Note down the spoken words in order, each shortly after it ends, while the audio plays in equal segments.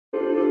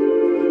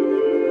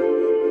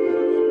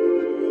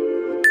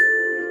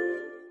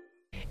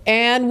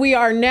And we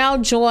are now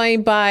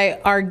joined by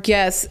our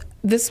guest.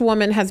 This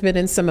woman has been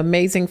in some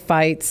amazing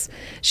fights.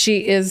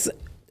 She is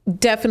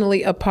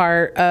definitely a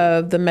part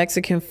of the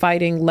Mexican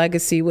fighting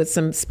legacy with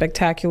some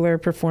spectacular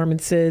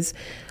performances,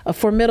 a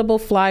formidable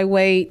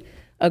flyweight,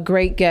 a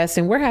great guest,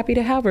 and we're happy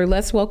to have her.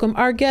 Let's welcome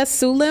our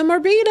guest, Sulem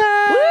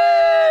Urbina.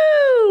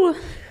 Woo!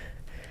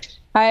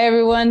 Hi,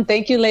 everyone.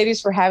 Thank you,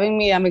 ladies, for having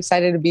me. I'm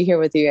excited to be here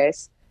with you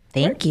guys.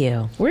 Thank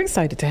you. We're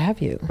excited to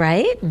have you.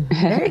 Right?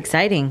 Very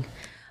exciting.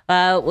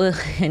 Well,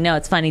 no,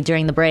 it's funny.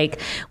 During the break,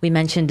 we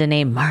mentioned a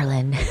name,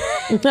 Marlon.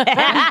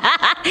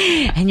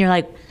 And you're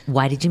like,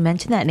 why did you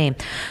mention that name?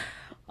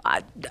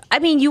 I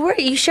mean,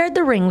 you shared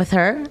the ring with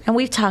her, and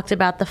we've talked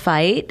about the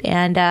fight,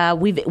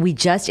 and we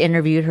just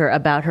interviewed her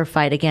about her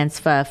fight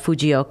against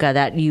Fujioka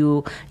that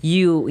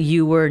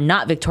you were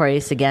not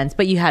victorious against,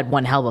 but you had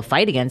one hell of a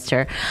fight against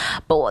her.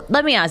 But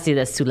let me ask you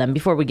this, Sulem,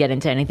 before we get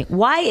into anything: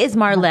 why is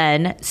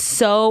Marlene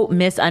so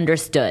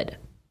misunderstood?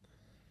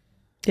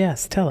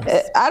 Yes, tell us.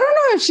 I don't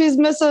know if she's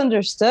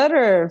misunderstood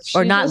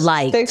or not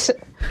liked,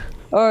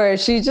 or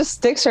she just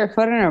sticks her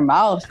foot in her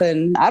mouth,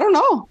 and I don't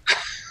know.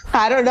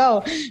 I don't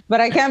know,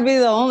 but I can't be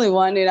the only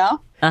one, you know?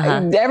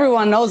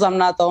 Everyone knows I'm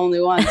not the only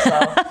one.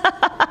 So.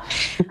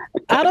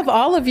 Out of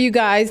all of you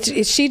guys,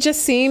 she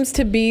just seems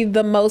to be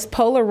the most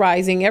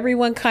polarizing.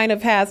 Everyone kind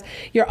of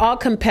you're all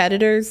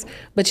competitors,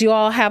 but you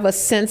all have a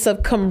sense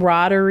of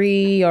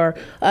camaraderie or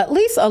at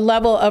least a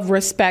level of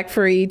respect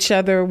for each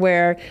other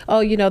where, oh,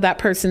 you know, that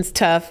person's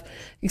tough,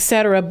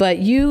 etc. But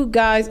you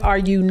guys are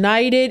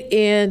united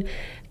in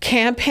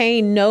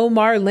campaign No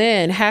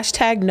Marlene,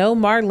 hashtag No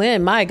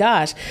Marlene. My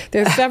gosh,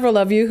 there's several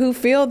of you who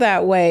feel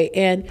that way.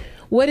 And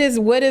what is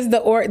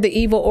the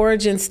evil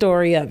origin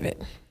story of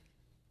it?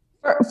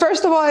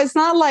 First of all, it's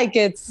not like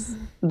it's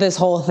this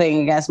whole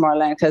thing against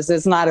Marlene, because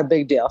it's not a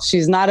big deal.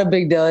 She's not a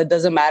big deal. It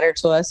doesn't matter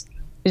to us.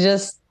 It's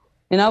just,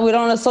 you know, we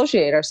don't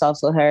associate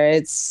ourselves with her.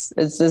 It's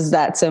just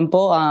that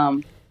simple.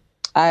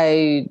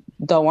 I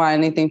don't want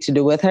anything to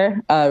do with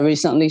her.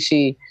 Recently,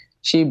 she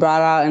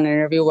brought out an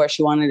interview where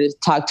she wanted to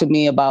talk to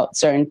me about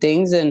certain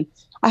things, and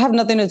I have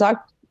nothing to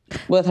talk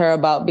with her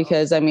about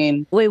because, I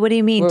mean... Wait, what do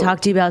you mean talk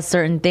to you about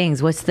certain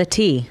things? What's the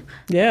tea?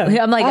 Yeah.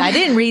 I'm like, I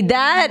didn't read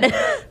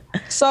that.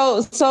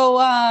 So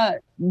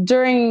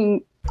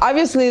during...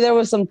 Obviously, there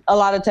was a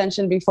lot of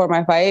tension before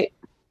my fight.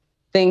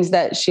 Things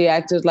that she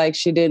acted like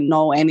she didn't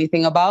know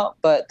anything about,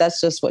 but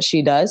that's just what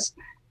she does.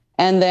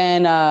 And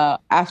then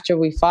after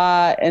we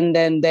fought, and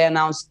then they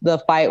announced the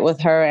fight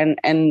with her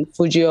and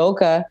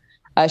Fujioka,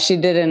 she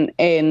did an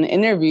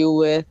interview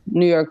with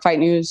New York Fight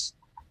News,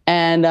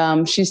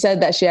 and she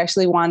said that she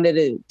actually wanted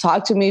to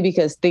talk to me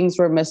because things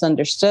were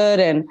misunderstood,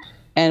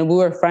 and we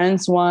were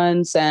friends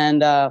once,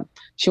 and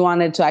she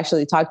wanted to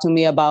actually talk to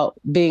me about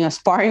being a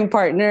sparring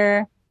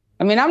partner.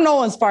 I mean, I'm no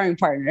one's sparring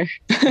partner.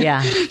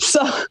 Yeah.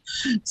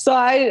 so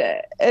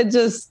I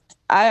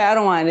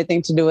don't want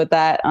anything to do with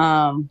that.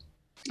 I'm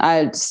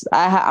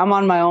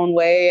on my own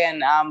way,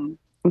 and I'm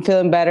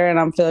feeling better, and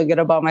I'm feeling good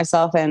about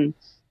myself, and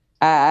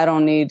I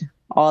don't need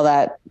all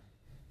that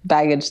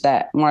baggage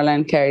that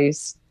Marlene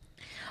carries.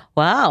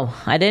 Wow.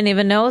 I didn't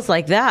even know it's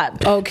like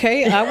that.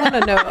 Okay. I want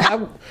to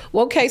know.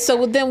 Okay.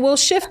 So then we'll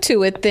shift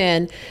to it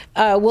then.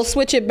 We'll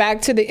switch it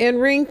back to the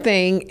in-ring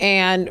thing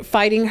and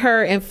fighting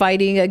her and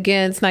fighting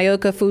against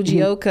Naoka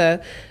Fujioka.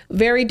 Mm-hmm.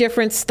 Very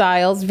different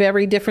styles,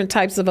 very different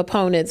types of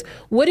opponents.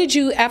 What did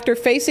you, after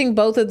facing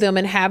both of them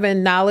and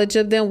having knowledge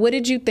of them, what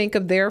did you think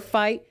of their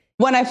fight?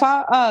 When I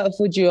fought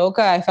Fujioka,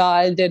 I felt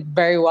I did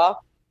very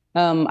well.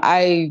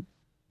 I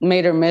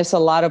made her miss a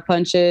lot of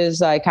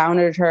punches. I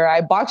countered her.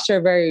 I boxed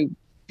her very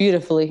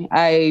beautifully.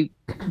 I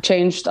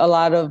changed a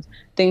lot of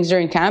things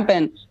during camp,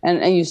 and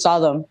you saw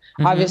them.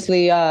 Mm-hmm.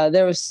 Obviously,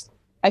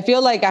 I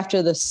feel like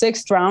after the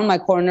 6th round, my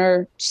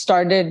corner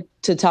started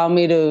to tell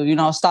me to, you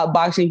know, stop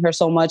boxing her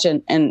so much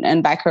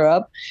and back her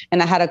up.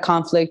 And I had a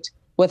conflict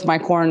with my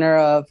corner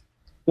of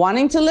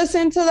wanting to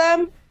listen to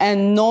them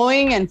and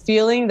knowing and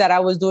feeling that I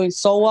was doing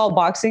so well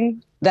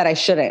boxing that I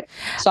shouldn't.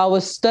 So I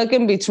was stuck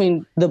in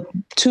between the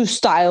two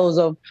styles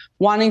of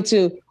wanting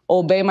to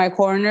obey my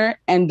corner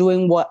and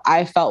doing what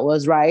I felt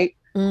was right.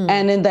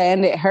 And in the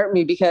end, it hurt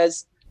me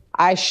because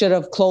I should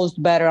have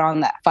closed better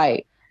on that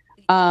fight.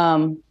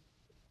 Then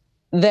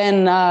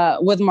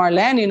with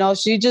Marlene, you know,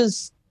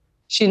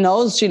 she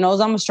knows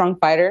I'm a strong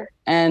fighter,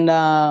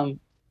 and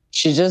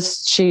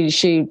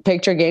she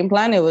picked her game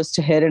plan. It was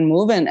to hit and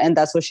move, and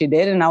that's what she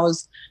did. And I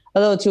was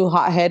a little too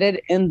hot-headed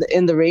in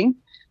the ring.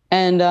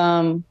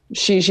 And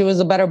she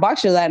was a better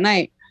boxer that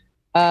night.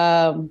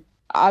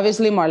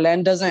 Obviously,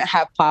 Marlene doesn't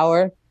have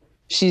power.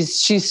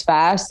 She's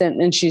fast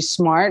and she's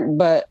smart,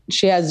 but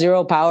she has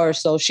zero power.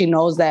 So she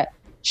knows that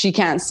she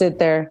can't sit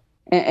there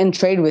and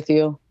trade with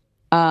you.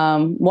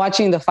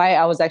 Watching the fight,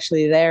 I was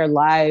actually there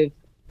live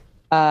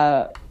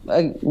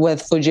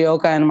with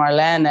Fujioka and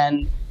Marlene,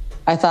 and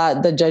I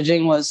thought the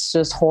judging was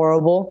just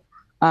horrible.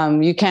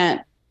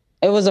 It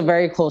was a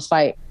very close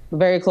fight.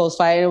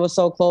 It was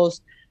so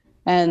close.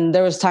 And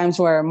there was times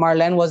where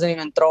Marlene wasn't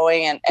even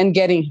throwing and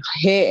getting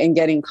hit and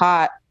getting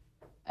caught.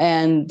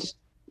 And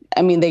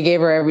I mean, they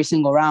gave her every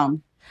single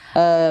round.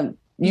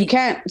 You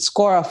can't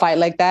score a fight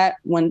like that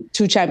when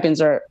two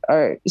champions are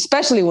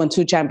especially when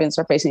two champions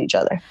are facing each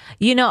other.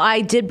 You know,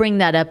 I did bring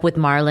that up with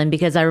Marlon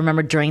because I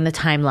remember during the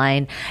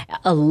timeline,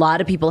 a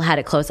lot of people had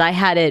it close. I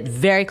had it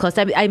very close.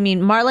 I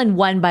mean, Marlon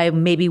won by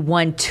maybe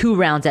 1-2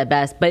 rounds at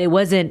best, but it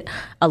wasn't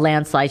a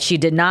landslide. She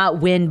did not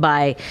win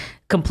by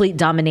complete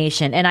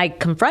domination. And I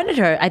confronted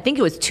her. I think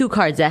it was 2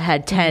 cards that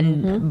had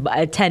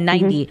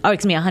 1090, or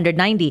excuse me,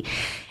 190.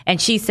 And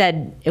she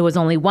said it was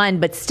only 1,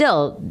 but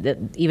still,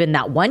 even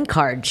that 1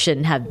 card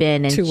shouldn't have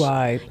been too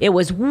wide. It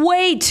was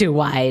way too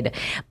wide.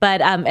 But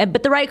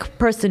the right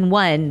person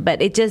won.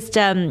 But it just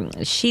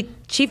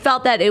she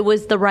felt that it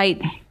was the right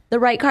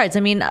cards. I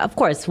mean, of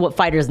course, what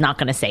fighter is not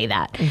going to say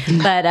that?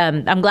 But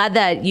I'm glad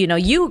that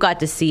you got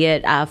to see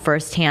it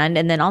firsthand.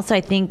 And then also,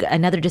 I think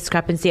another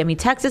discrepancy. I mean,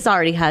 Texas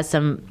already has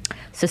some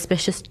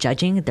suspicious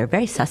judging. They're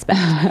very suspect.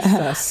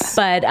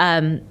 But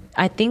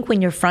I think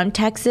when you're from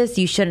Texas,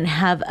 you shouldn't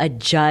have a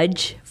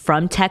judge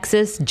from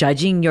Texas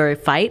judging your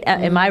fight.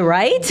 Am I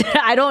right?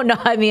 I don't know.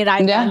 I mean,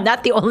 I'm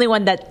not the only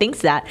one that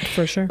thinks that.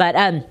 For sure. But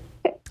I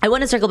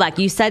want to circle back.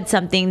 You said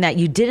something that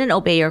you didn't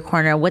obey your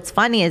corner. What's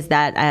funny is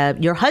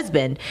that your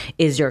husband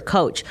is your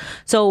coach.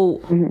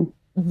 So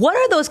what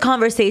are those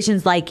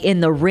conversations like in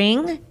the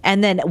ring?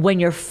 And then when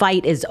your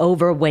fight is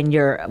over, when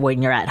you're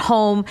at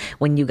home,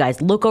 when you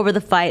guys look over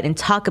the fight and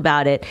talk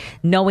about it,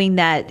 knowing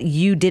that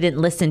you didn't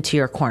listen to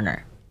your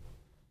corner?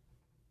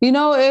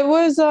 It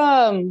was,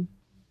 I've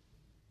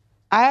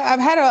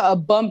had a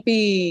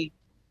bumpy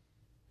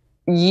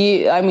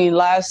year. I mean,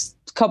 last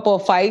couple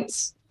of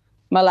fights,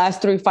 my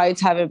last 3 fights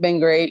haven't been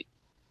great.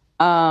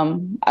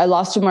 I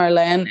lost to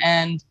Marlene,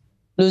 and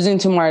losing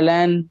to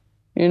Marlene,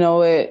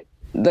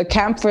 the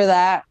camp for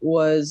that it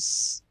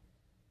was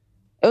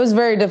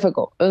very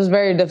difficult. It was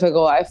very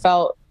difficult. I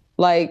felt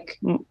like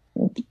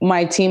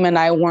my team and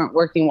I weren't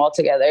working well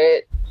together.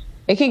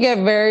 It can get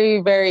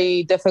very,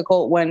 very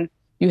difficult when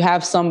you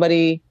have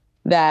somebody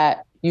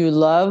that you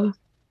love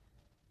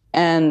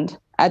and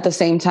at the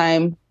same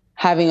time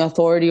having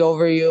authority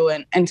over you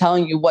and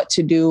telling you what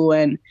to do.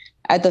 And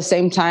at the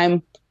same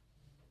time,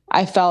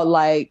 I felt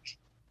like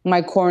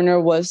my corner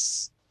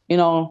was,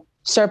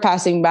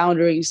 surpassing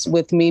boundaries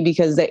with me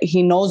because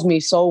he knows me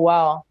so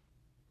well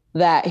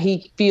that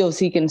he feels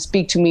he can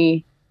speak to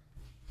me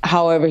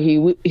however he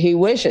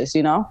wishes,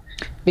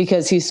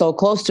 because he's so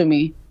close to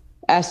me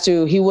as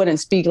to he wouldn't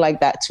speak like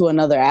that to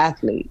another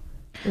athlete.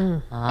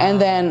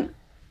 And then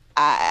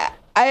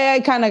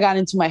I kind of got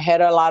into my head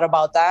a lot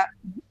about that.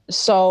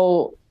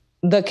 So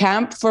the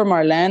camp for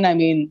Marlene, I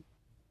mean,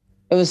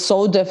 it was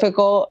so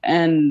difficult,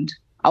 and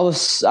I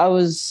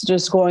was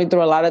just going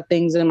through a lot of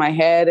things in my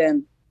head,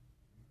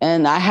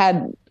 and I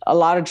had a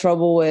lot of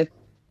trouble with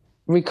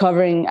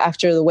recovering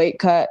after the weight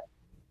cut.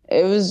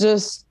 It was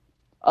just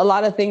a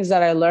lot of things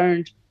that I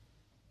learned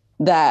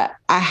that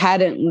I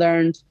hadn't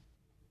learned,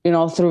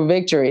 through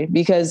victory,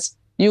 because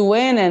you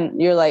win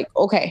and you're like,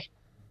 okay,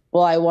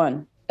 well, I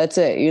won. That's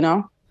it,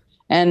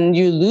 and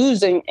you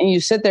lose and you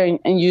sit there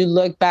and you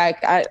look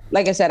back.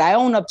 Like I said, I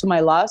own up to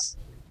my loss.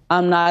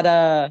 I'm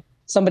not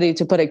somebody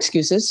to put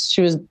excuses.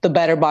 She was the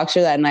better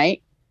boxer that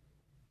night.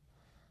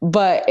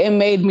 But it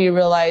made me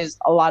realize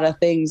a lot of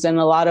things and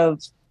a lot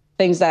of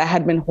things that I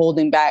had been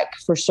holding back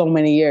for so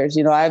many years.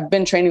 I've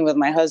been training with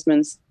my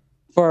husband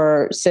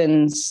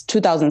since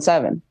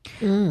 2007.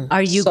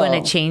 Are you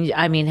going to change?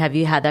 I mean, have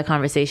you had that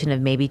conversation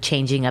of maybe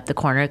changing up the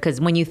corner? Because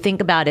when you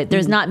think about it,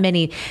 there's not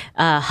many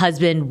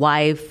husband,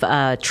 wife,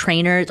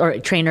 trainers or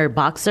trainer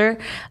boxer.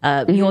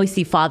 You always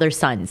see father,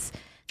 sons.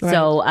 Right.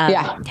 So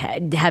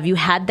have you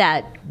had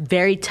that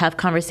very tough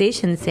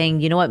conversation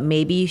saying, you know what,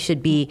 maybe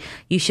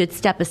you should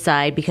step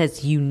aside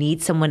because you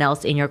need someone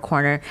else in your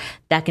corner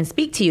that can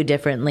speak to you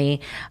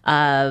differently,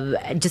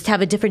 just have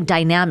a different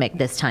dynamic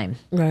this time?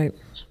 Right.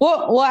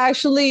 Well,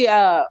 actually,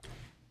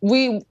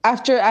 we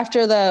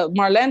after the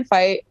Marlene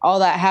fight, all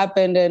that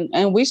happened,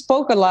 and we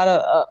spoke a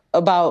lot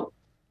about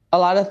a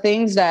lot of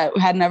things that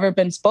had never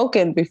been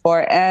spoken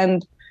before,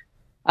 and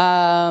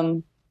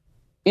we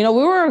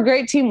were a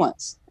great team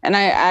once. And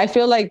I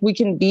feel like we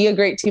can be a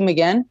great team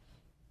again.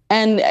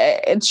 And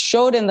it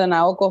showed in the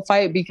Naoko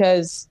fight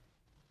because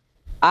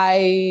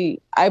I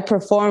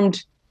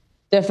performed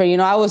different.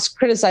 I was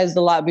criticized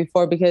a lot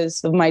before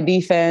because of my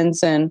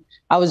defense, and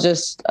I was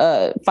just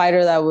a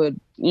fighter that would,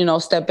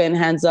 step in,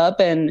 hands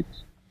up. And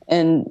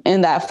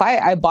in that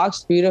fight, I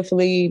boxed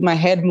beautifully. My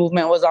head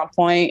movement was on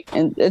point.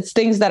 And it's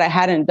things that I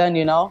hadn't done,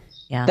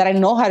 that I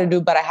know how to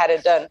do, but I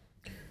hadn't done.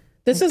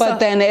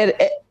 Then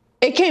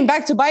it came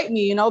back to bite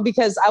me,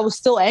 because I was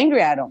still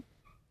angry at him.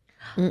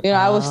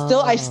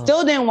 I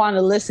still didn't want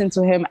to listen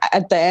to him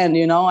at the end.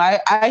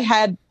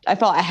 I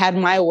felt I had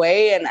my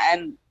way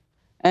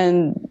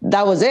and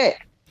that was it.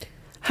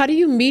 How do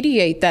you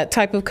mediate that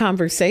type of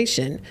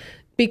conversation?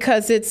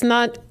 Because it's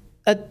not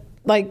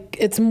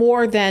it's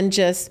more than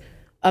just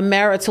a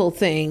marital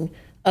thing,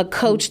 a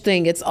coach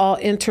thing. It's all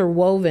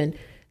interwoven.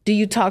 Do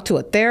you talk to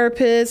a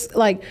therapist?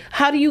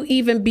 How do you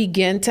even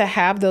begin to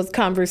have those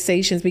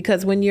conversations?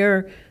 Because when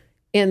you're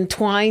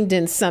entwined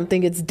in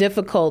something, it's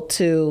difficult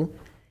to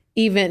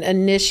even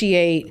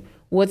initiate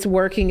what's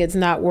working, it's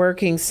not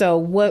working. So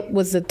what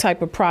was the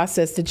type of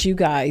process that you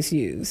guys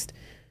used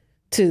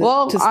to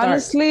start?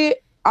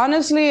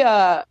 Honestly,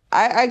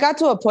 I got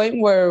to a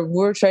point where we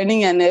were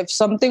training, and if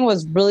something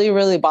was really,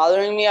 really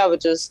bothering me, I would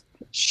just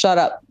shut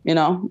up,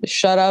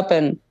 shut up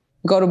and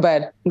go to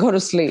bed, go to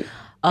sleep.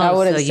 Oh, I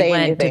wouldn't so you say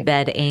went anything. to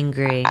bed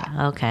angry.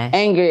 Okay.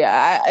 Angry.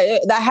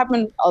 That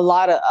happened a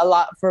lot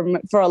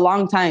for a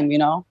long time,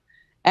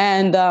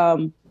 and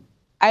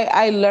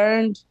I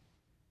learned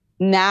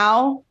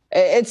now.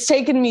 It's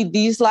taken me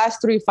these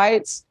last 3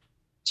 fights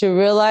to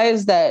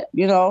realize that,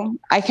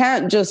 I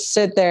can't just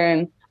sit there,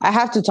 and I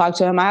have to talk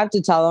to him. I have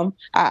to tell him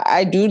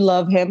I do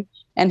love him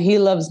and he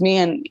loves me,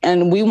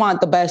 and we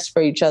want the best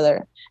for each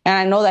other. And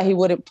I know that he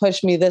wouldn't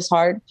push me this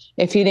hard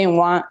if he didn't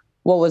want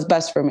what was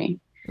best for me.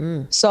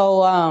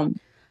 So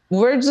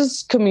we're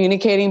just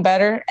communicating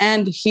better,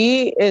 and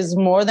he is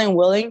more than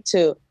willing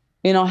to,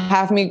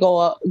 have me go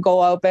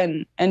up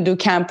and do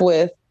camp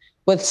with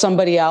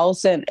somebody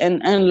else and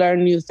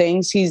learn new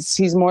things.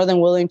 He's more than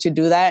willing to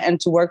do that and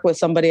to work with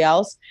somebody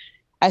else.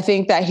 I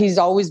think that he's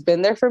always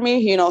been there for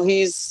me.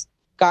 He's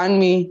gotten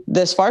me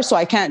this far, so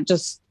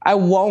I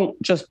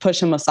won't just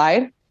push him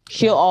aside.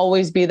 He'll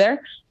always be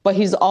there, but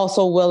he's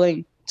also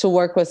willing to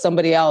work with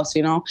somebody else,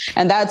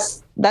 and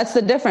that's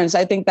the difference.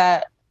 I think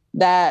that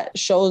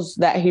shows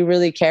that he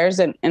really cares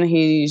and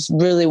he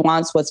really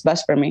wants what's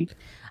best for me.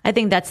 I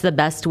think that's the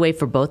best way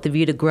for both of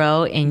you to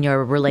grow in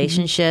your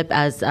relationship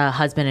as a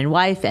husband and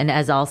wife, and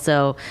as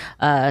also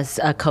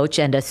a coach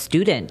and a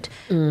student,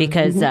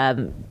 because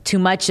too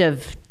much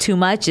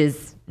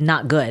is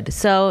not good.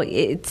 So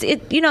it's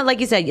like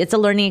you said, it's a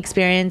learning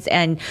experience,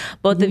 and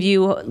both of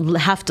you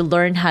have to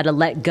learn how to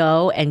let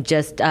go and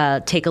just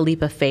take a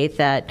leap of faith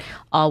that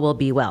all will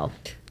be well.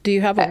 Do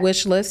you have a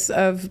wish list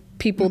of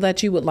people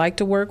that you would like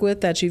to work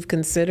with that you've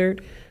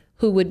considered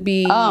who would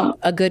be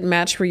a good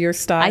match for your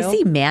style? I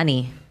see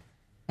Manny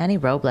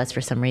Robles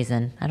for some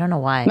reason. I don't know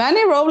why.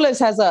 Manny Robles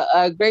has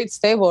a great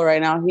stable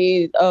right now.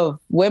 Of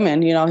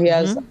women, he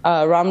has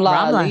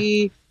Ramla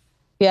Ali,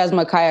 he has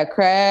Micaiah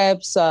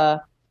Krebs,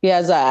 he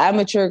has an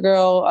amateur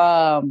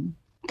girl,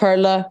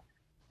 Perla.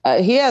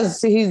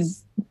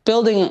 He's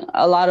building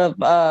a lot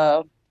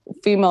of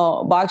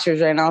female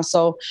boxers right now.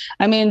 So,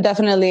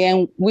 definitely.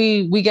 And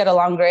we get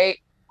along great.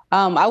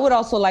 I would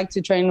also like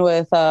to train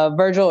with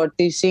Virgil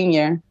Ortiz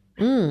Sr.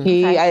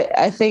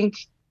 I think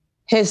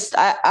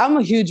I'm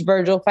a huge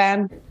Virgil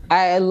fan.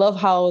 I love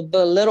how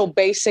the little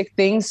basic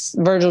things,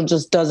 Virgil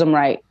just does them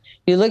right.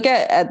 You look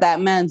at that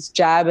man's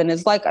jab, and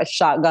it's like a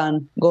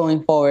shotgun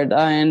going forward.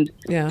 And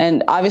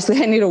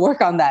obviously I need to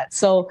work on that.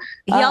 So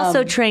he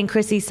also trained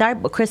Chris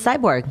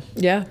Cyborg.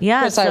 Yeah.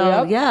 Chris,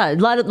 a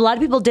lot of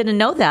people didn't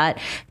know that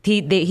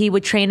he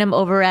would train him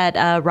over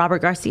at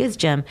Robert Garcia's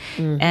gym,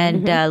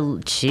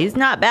 and she's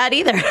not bad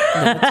either.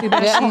 Not too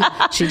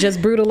bad. She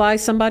just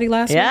brutalized somebody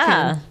last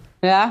weekend.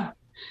 Yeah.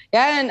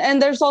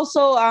 And there's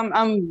also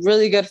I'm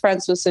really good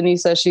friends with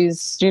Sinisa.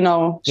 She's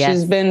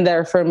she's been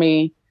there for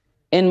me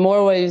in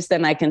more ways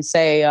than I can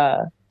say.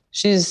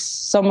 She's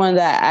someone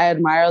that I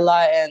admire a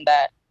lot, and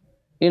that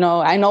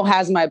I know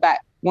has my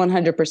back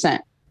 100%.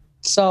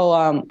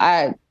 So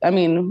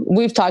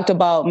we've talked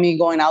about me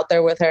going out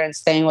there with her and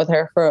staying with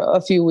her for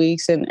a few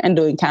weeks and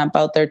doing camp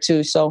out there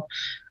too. So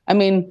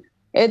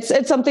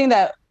it's something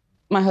that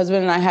my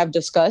husband and I have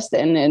discussed,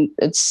 and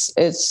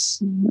it's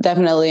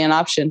definitely an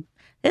option.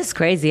 It's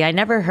crazy. I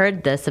never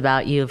heard this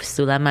about you,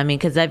 Sulem.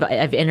 Because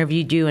I've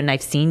interviewed you and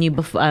I've seen you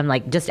before.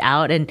 I'm just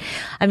out, and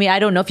I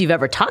don't know if you've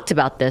ever talked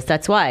about this.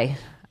 That's why.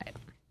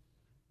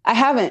 I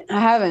haven't.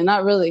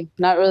 Not really.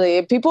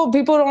 People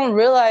don't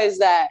realize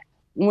that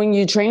when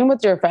you train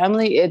with your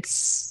family, it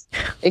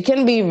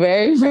can be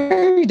very,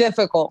 very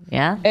difficult.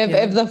 Yeah.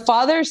 If the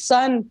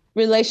father-son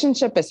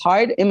relationship is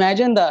hard,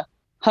 imagine the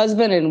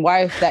husband and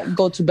wife that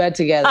go to bed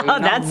together.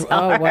 That's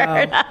hard. Oh,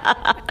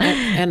 wow.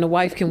 and the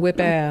wife can whip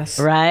ass.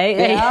 Right?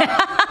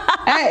 Yeah.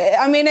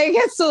 It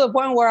gets to the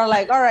point where I'm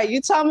like, all right, you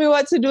tell me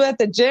what to do at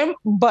the gym,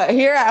 but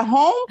here at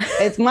home,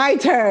 it's my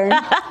turn.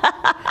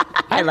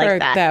 I like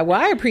heard that. Well,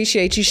 I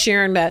appreciate you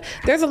sharing that.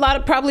 There's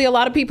probably a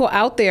lot of people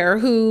out there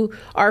who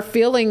are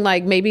feeling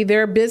like maybe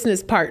they're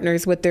business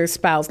partners with their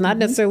spouse, not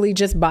necessarily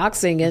just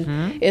boxing.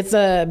 And it's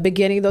a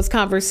beginning of those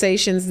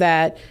conversations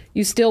that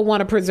you still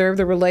want to preserve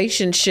the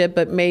relationship,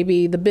 but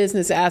maybe the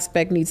business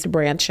aspect needs to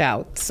branch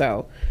out.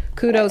 So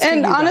kudos to you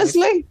guys. And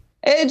honestly,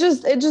 it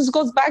just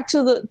goes back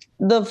to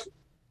the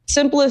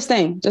simplest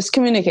thing. Just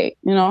communicate,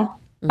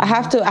 I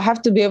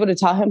have to be able to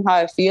tell him how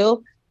I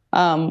feel.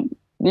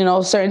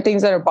 Certain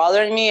things that are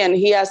bothering me, and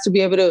he has to be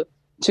able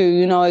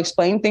to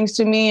explain things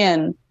to me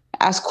and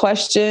ask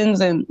questions,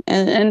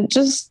 and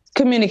just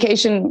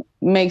communication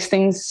makes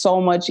things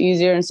so much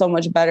easier and so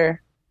much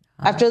better.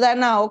 After that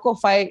Naoko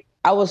fight,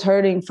 I was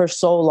hurting for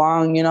so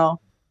long,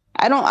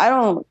 I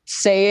don't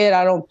say it,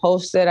 I don't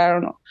post it, I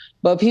don't know,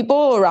 but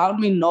people around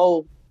me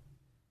know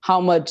how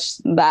much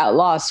that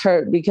loss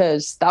hurt,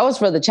 because that was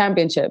for the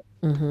championship.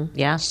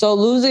 Yeah. So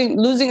losing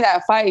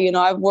that fight,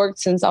 I've worked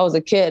since I was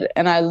a kid,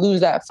 and I lose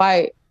that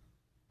fight.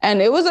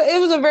 And it was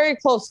a very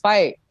close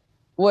fight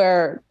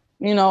where,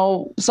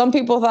 some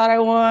people thought I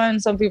won.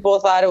 Some people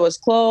thought it was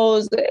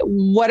close.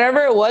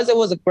 Whatever it was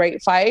a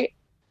great fight.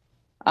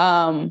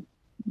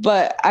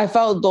 But I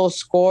felt those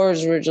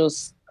scores were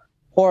just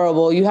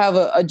horrible. You have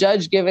a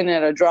judge giving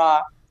it a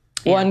draw,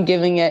 one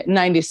giving it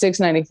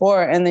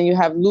 96-94, and then you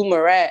have Lou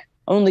Moret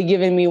only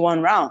giving me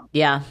one round.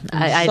 Yeah,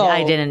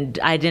 I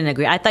didn't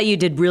agree. I thought you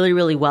did really,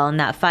 really well in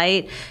that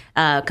fight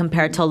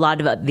compared to a lot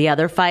of the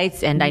other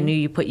fights, and I knew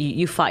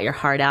you fought your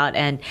heart out,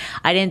 and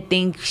I didn't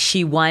think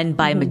she won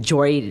by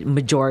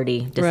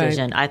majority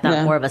decision. Right. I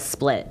thought more of a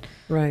split.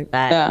 Right.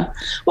 Yeah.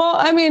 Well,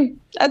 I mean,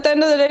 at the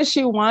end of the day,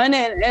 she won,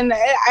 and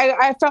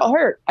I felt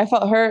hurt. I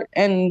felt hurt,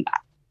 and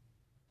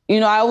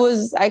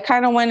I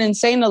kind of went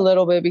insane a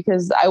little bit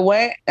because I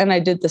went and I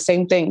did the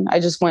same thing. I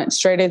just went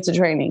straight into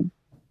training.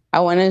 I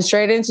went in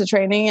straight into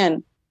training,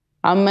 and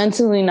I'm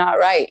mentally not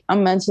right.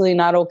 I'm mentally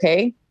not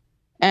okay.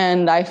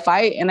 And I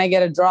fight and I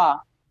get a draw.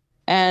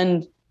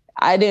 And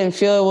I didn't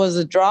feel it was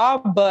a draw,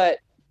 but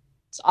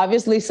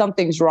obviously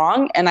something's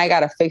wrong and I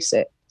got to fix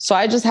it. So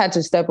I just had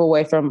to step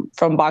away from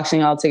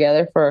boxing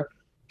altogether for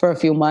a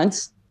few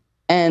months.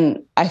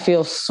 And I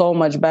feel so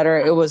much better.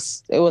 It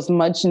was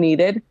much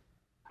needed.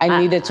 I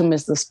needed to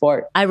miss the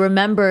sport. I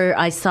remember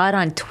I saw it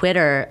on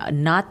Twitter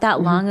not that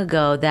long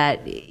ago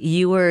that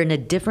you were in a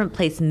different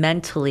place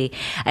mentally.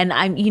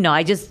 And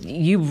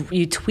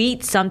you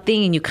tweet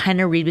something and you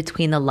kind of read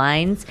between the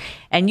lines.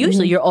 And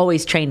usually you're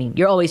always training.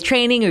 You're always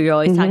training, or you're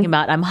always talking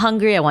about, I'm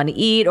hungry, I want to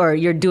eat, or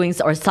you're doing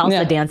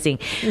salsa dancing.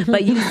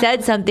 But you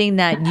said something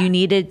that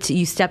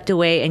you stepped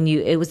away, and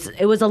it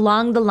was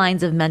along the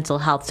lines of mental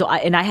health. So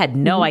I had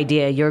no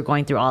idea you were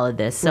going through all of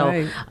this.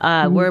 So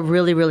we're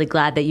really, really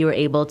glad that you were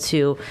able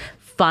to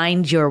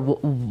find your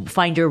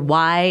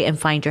why and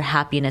find your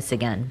happiness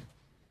again.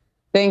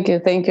 Thank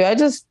you.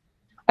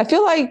 I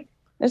feel like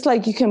it's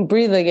like you can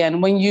breathe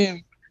again.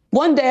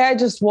 One day I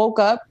just woke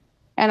up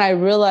and I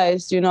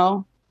realized,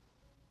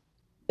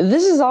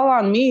 this is all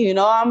on me.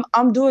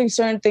 I'm doing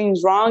certain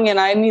things wrong and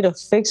I need to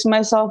fix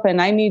myself,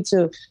 and I need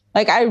to,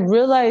 I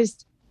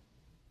realized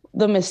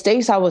the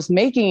mistakes I was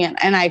making,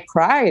 and I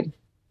cried.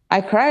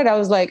 I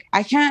was like,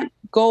 I can't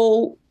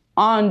go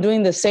on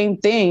doing the same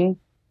thing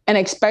and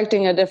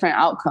expecting a different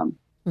outcome.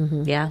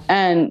 Mm-hmm. Yeah.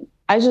 And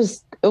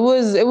it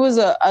was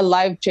a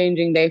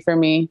life-changing day for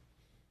me,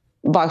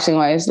 boxing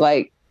wise.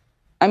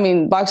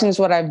 Boxing is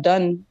what I've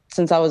done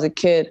since I was a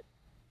kid.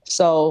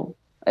 So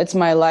it's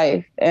my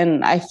life,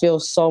 and I feel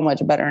so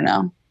much better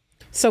now.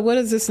 So what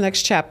does this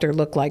next chapter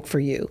look like for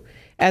you?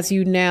 As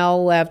you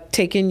now have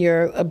taken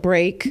a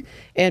break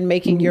and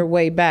making your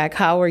way back,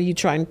 how are you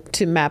trying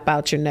to map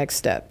out your next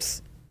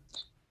steps?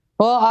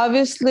 Well,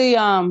 obviously,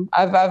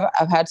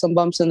 I've had some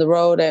bumps in the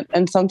road,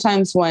 and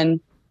sometimes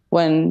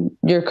when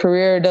your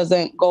career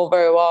doesn't go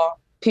very well,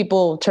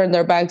 people turn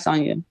their backs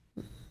on you,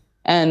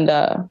 and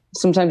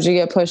sometimes you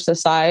get pushed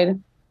aside.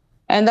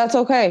 And that's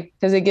okay,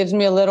 because it gives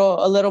me a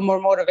little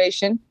more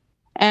motivation.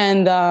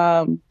 And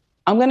I'm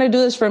going to do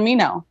this for me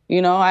now.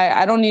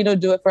 I don't need to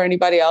do it for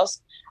anybody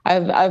else.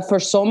 I've for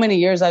so many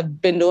years,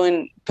 I've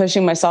been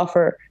pushing myself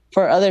for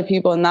other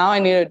people. Now I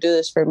need to do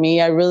this for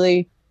me. I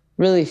really,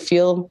 really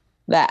feel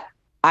that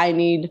I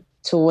need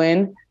to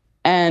win.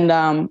 And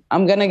I'm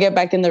going to get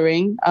back in the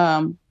ring.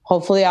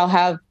 Hopefully I'll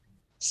have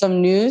some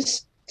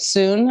news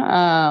soon.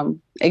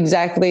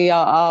 Exactly.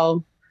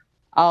 I'll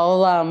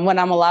when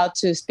I'm allowed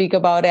to speak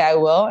about it, I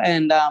will.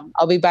 And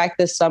I'll be back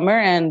this summer,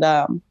 and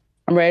I'm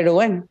ready to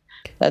win.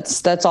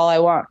 That's all I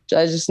want.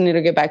 I just need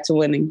to get back to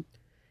winning.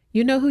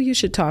 You know who you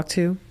should talk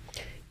to?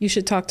 You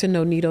should talk to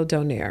Nonito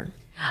Donaire.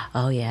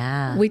 Oh,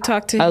 yeah. We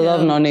talked to him. I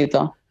love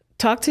Nonito.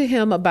 Talk to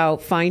him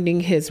about finding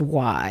his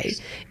why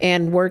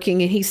and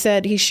working. And he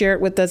said he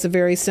shared with us a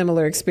very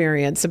similar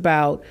experience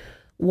about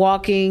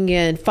walking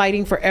and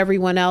fighting for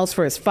everyone else,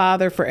 for his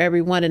father, for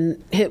everyone.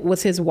 And it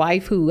was his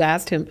wife who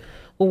asked him,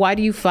 well, why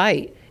do you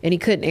fight? And he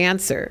couldn't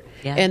answer.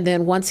 Yeah. And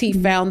then once he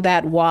found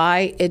that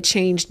why, it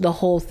changed the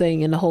whole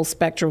thing and the whole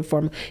spectrum for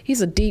him.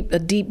 He's a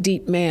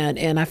deep man.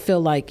 And I feel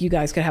like you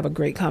guys could have a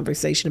great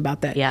conversation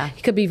about that. Yeah.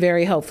 He could be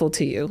very helpful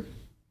to you.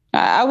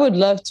 I would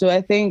love to.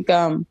 I think,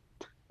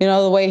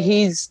 the way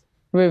he's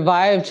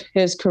revived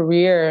his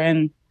career,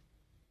 and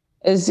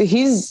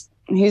he's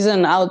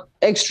an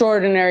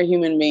extraordinary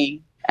human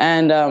being.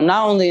 And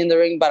not only in the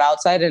ring, but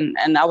outside.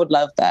 And I would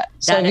love that.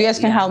 So if you guys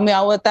can help me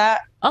out with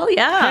that. Oh,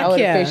 yeah. I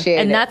would appreciate it.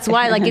 And that's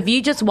why, if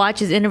you just watch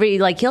his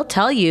interview, he'll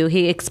tell you,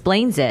 he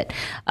explains it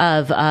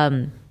of,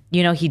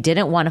 he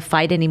didn't want to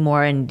fight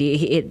anymore. And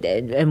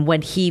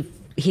when he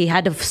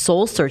had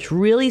to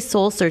really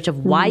soul search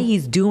of why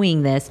he's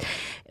doing this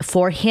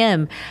for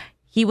him.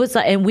 He was,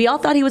 and we all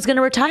thought he was going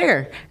to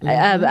retire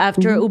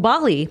after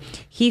Ubali.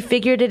 He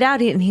figured it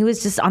out, and he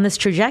was just on this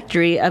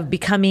trajectory of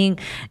becoming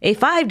a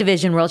 5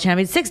 division world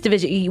champion, 6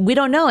 division. We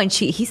don't know, and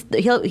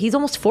he's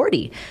almost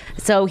 40,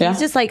 so he's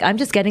just like, I'm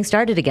just getting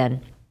started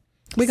again.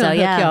 We're gonna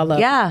hook y'all up.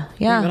 Yeah.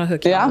 We're gonna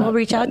hook y'all up. We'll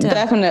reach out to him.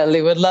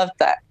 Definitely would love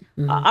that.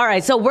 All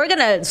right, so we're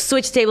gonna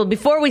switch table.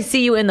 Before we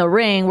see you in the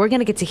ring, we're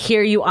gonna get to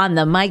hear you on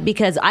the mic,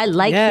 because I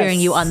like hearing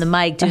you on the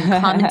mic doing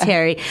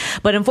commentary.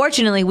 But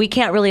unfortunately, we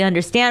can't really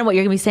understand what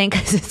you're gonna be saying,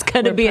 because it's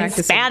gonna be in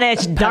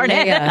Spanish. Darn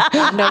it!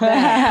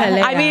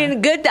 I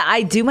mean, good.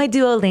 I do my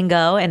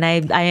Duolingo, and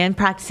I am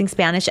practicing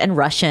Spanish and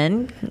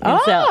Russian.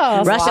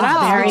 So Russian is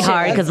very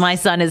hard because my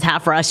son is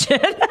half Russian.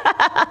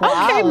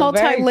 Okay,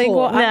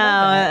 multilingual.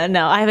 Cool.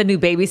 No, I have a new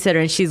babysitter,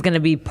 and she's gonna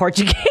be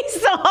Portuguese.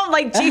 So I'm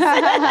like, Jesus.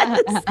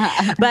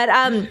 But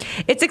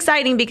it's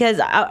exciting because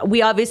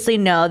we obviously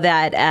know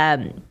that,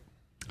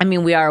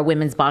 we are a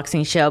women's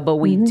boxing show, but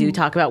we do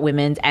talk about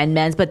women's and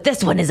men's. But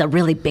this one is a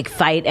really big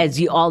fight, as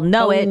you all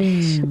know it.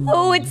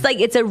 Oh, it's like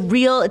it's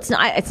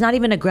not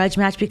even a grudge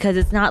match, because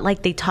it's not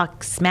like they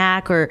talk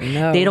smack or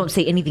they don't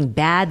say anything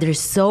bad. They're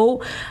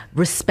so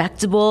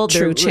respectable.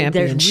 They're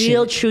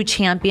real true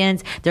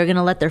champions. They're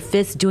gonna let their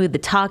fists do the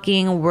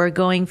talking. We're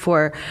going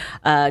for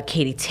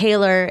Katie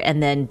Taylor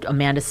and then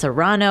Amanda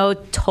Serrano.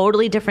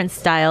 Totally different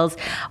styles.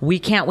 We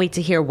can't wait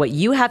to hear what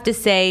you have to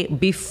say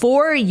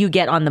before you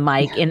get on the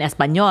mic in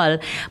Espanol.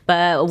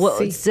 But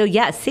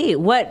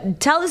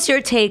tell us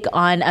your take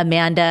on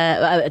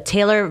Amanda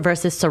Taylor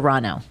versus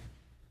Serrano.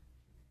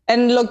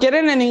 ¿And lo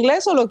quieren en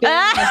inglés o lo quieren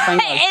en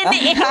español? En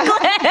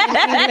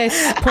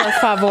inglés, por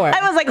favor.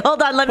 I was like,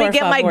 hold on, let me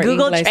get my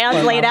Google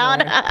Translate out.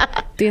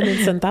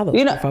 Tienen sentados,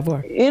 por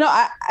favor.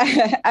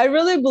 I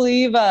really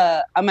believe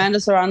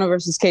Amanda Serrano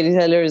versus Katie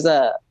Taylor is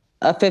a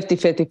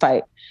 50-50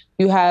 fight.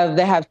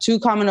 They have two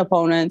common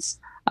opponents.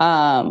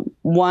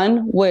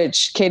 One,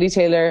 which Katie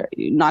Taylor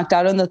knocked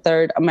out in the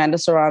third, Amanda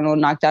Serrano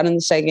knocked out in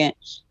the second.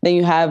 Then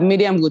you have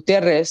Miriam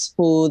Gutierrez,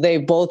 who they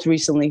both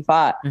recently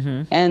fought,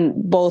 and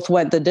both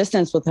went the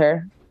distance with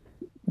her.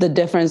 The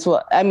difference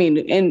was,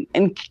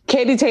 in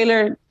Katie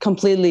Taylor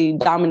completely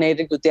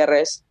dominated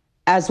Gutierrez,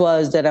 as well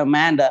as did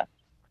Amanda.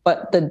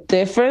 But the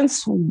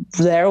difference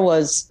there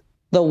was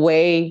the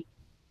way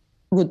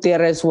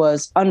Gutierrez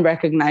was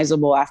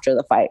unrecognizable after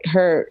the fight.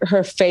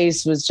 Her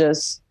face was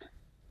just...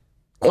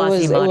 It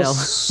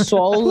was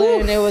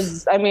swollen.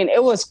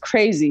 It was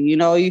crazy.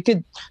 You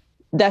could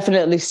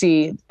definitely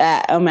see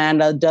that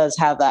Amanda does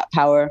have that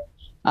power.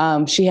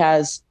 She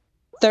has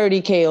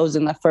 30 KOs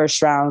in the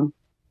first round.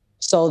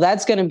 So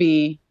that's going to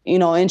be,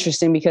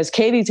 interesting, because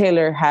Katie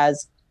Taylor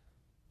has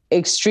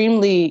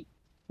extremely,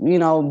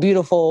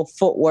 beautiful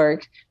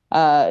footwork.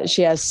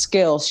 She has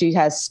skill. She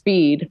has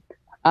speed.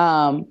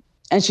 And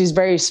she's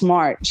very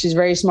smart. She's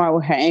very smart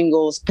with her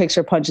angles, picks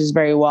her punches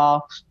very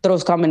well,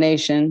 throws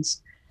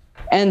combinations.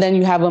 And then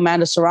you have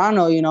Amanda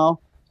Serrano,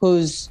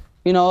 who's,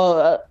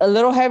 a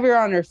little heavier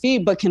on her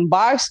feet, but can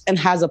box and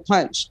has a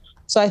punch.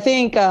 So I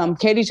think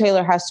Katie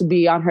Taylor has to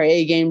be on her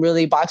A game,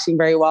 really boxing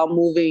very well,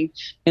 moving,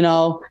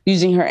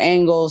 using her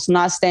angles,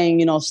 not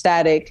staying,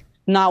 static,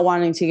 not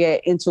wanting to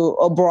get into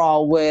a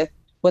brawl with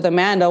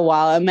Amanda,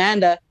 while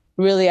Amanda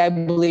really, I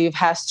believe,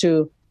 has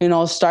to,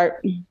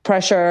 start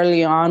pressure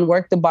early on,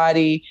 work the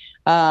body,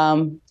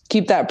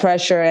 keep that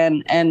pressure.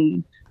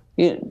 And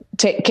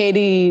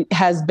Katie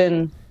has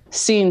been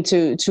seen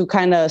to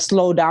kind of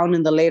slow down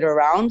in the later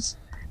rounds.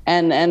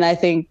 And I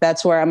think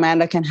that's where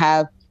Amanda can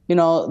have,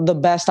 the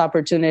best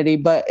opportunity.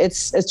 But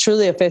it's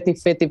truly a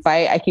 50-50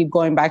 fight. I keep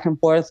going back and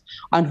forth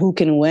on who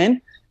can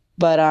win.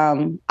 But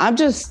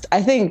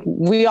I think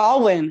we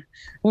all win.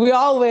 We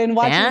all win.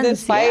 Watching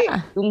this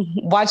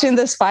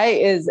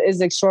fight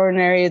is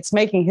extraordinary. It's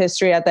making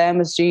history at the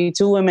MSG,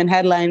 2 women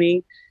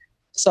headlining.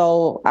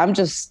 So I'm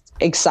just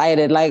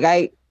excited. Like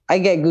I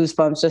get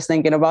goosebumps just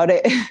thinking about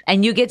it.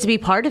 And you get to be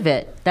part of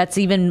it. That's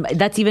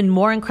even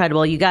more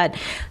incredible. You got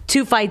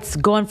 2 fights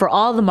going for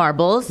all the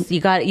marbles. You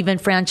got even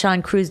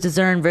Franchon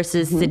Cruz-Dezurn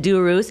versus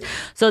Sidurus.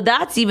 So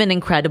that's even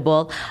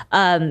incredible.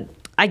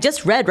 I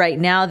just read right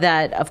now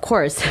that, of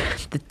course,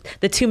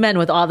 the 2 men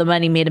with all the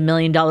money made $1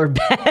 million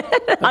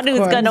bet on who's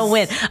going to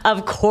win.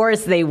 Of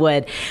course they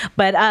would.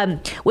 But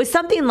with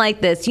something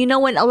like this,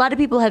 when a lot of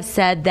people have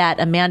said that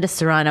Amanda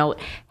Serrano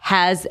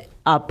has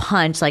a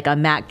punch like a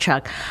Mack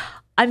truck,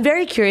 I'm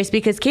very curious,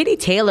 because Katie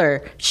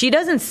Taylor, she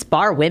doesn't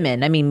spar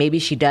women. I mean, maybe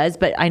she does,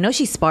 but I know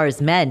she spars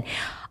men.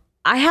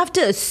 I have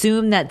to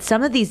assume that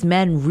some of these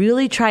men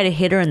really try to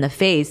hit her in the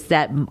face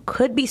that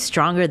could be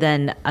stronger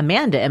than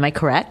Amanda. Am I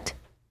correct?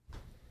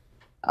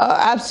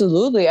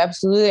 Absolutely.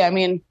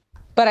 Absolutely.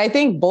 But I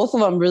think both of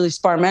them really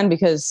spar men,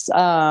 because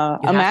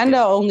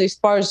Amanda only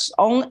spars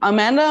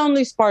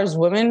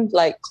women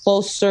like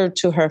closer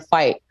to her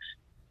fight.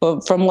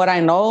 But from what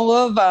I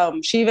know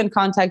of, she even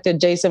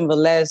contacted Jason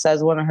Velez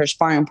as one of her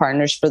sparring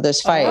partners for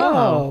this fight.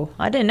 Oh,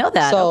 I didn't know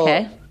that.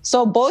 Okay.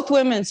 So both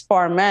women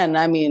spar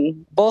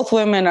men. Both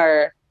women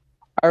are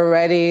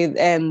ready,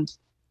 and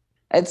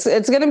it's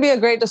going to be a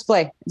great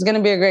display. It's going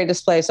to be a great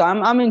display. So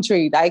I'm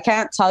intrigued. I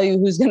can't tell you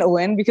who's going to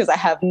win, because I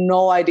have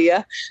no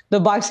idea. The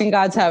boxing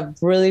gods have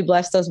really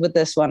blessed us with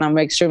this one. I'm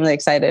extremely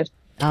excited.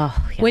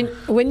 Oh, yeah.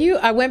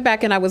 I went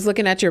back and I was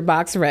looking at your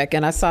box rec,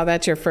 and I saw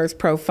that your first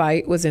pro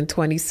fight was in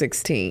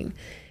 2016.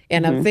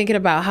 And I'm thinking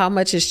about how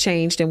much has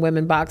changed in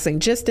women boxing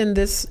just in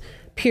this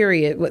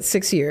period,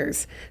 6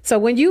 years. So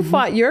when you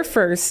fought your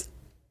first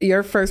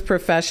your first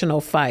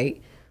professional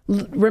fight,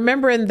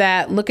 remembering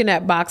that, looking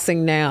at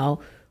boxing now,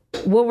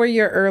 what were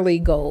your early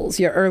goals,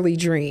 your early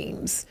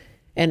dreams?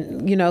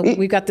 And, you know,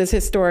 we got this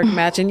historic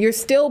match and you're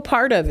still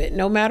part of it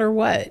no matter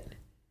what.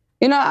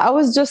 You know, I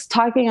was just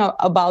talking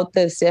about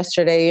this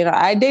yesterday. You know,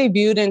 I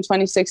debuted in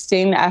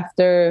 2016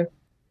 after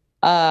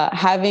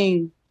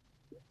having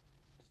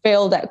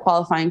failed at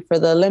qualifying for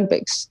the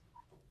Olympics.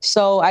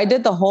 So I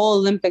did the whole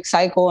Olympic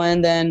cycle,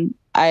 and then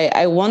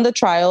I won the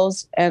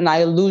trials and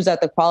I lose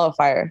at the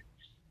qualifier.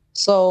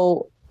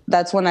 So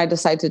that's when I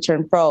decided to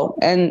turn pro.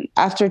 And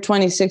after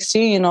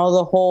 2016, you know,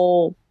 the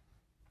whole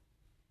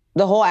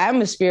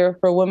atmosphere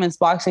for women's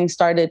boxing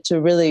started to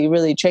really,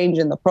 really change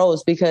in the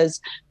pros, because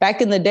back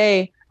in the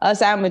day,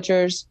 us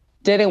amateurs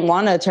didn't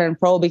want to turn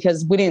pro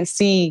because we didn't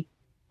see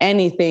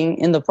anything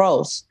in the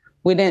pros.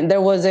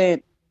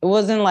 It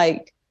wasn't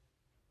like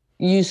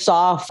you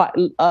saw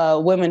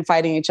women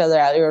fighting each other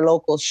at your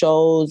local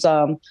shows.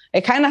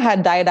 It kind of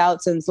had died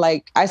out since,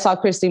 like, I saw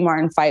Christy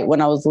Martin fight when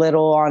I was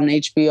little on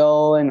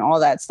HBO and all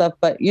that stuff,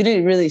 but you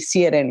didn't really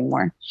see it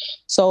anymore.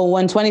 So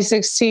when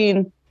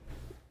 2016,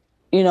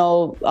 you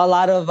know, a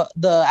lot of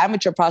the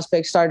amateur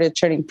prospects started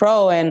turning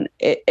pro, and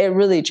it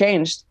really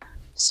changed.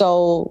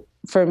 So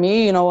for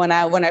me, you know, when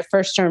I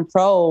first turned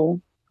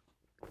pro,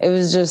 it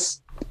was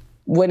just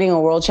winning a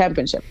world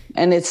championship,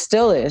 and it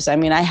still is. I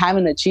mean, I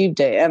haven't achieved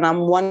it, and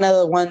I'm one of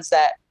the ones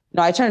that, you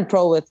know, I turned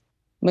pro with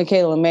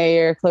Michaela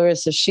Mayer,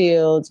 Clarissa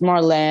Shields,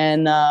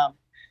 Marlene,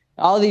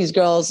 all these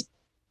girls,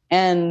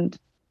 and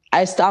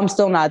I'm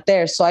still not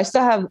there. So I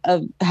still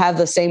have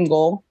the same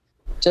goal,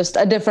 just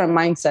a different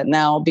mindset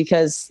now,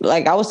 because,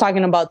 like, I was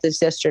talking about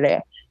this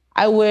yesterday.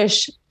 I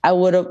wish I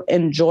would have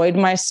enjoyed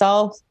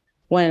myself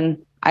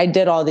when I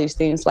did all these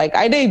things. Like,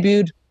 I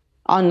debuted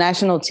on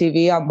national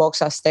TV on Box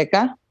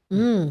Azteca.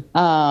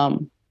 I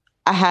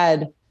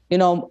had, you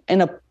know,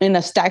 in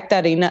a stacked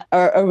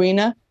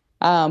arena,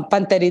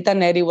 Panterita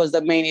Neri was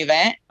the main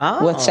event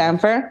with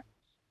Sanford,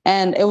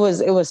 and it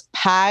was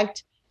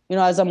packed. You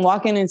know, as I'm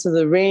walking into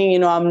the ring, you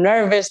know, I'm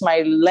nervous. My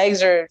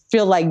legs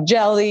feel like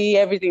jelly.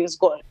 Everything's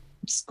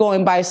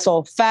going by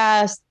so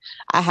fast.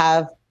 I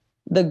have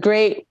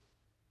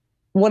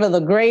one of the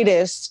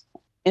greatest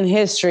in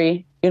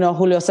history, you know,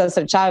 Julio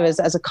Cesar Chavez,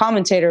 as a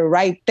commentator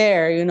right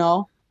there, you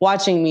know,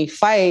 watching me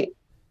fight.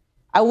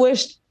 I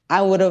wish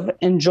I would have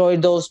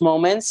enjoyed those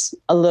moments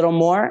a little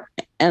more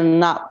and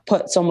not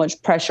put so much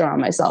pressure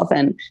on myself,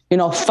 and, you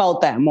know,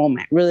 felt that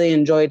moment, really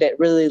enjoyed it,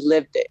 really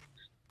lived it.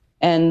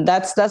 And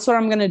that's what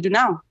I'm going to do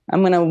now. I'm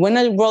going to win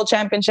a world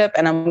championship,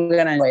 and I'm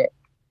going to enjoy it.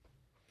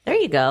 There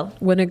you go.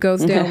 When it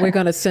goes down, we're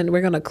going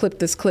to clip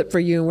this clip for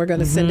you, and we're going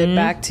to send it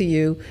back to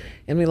you.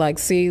 And we're like,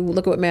 see,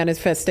 look what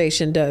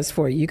manifestation does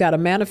for you. You got to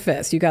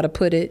manifest. You got to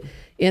put it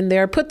in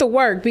there, put the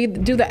work,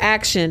 do the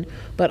action,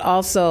 but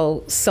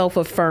also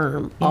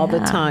self-affirm all the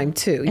time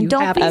too. And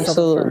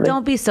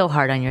don't be so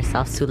hard on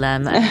yourself,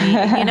 Sulem. I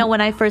mean, you know, when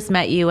I first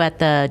met you at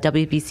the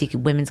WBC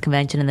Women's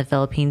Convention in the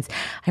Philippines,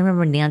 I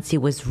remember Nancy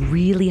was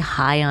really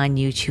high on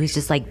you. She was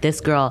just like,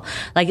 this girl.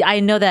 Like, I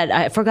know that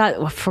I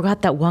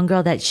forgot that one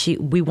girl that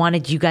we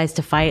wanted you guys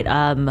to fight.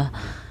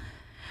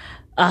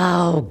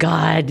 Oh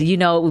God, you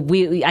know,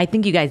 I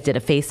think you guys did a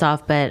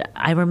face-off, but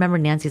I remember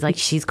Nancy's like,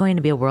 she's going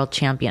to be a world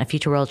champion, a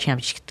future world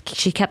champion.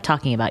 She kept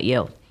talking about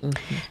you.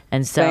 Mm-hmm.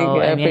 And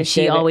so, I mean,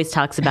 she always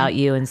talks about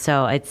you. And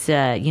so it's,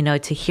 you know,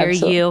 to hear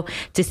you,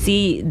 to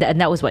see, and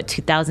that was what,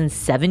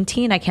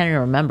 2017? I can't even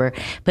remember,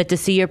 but to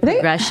see your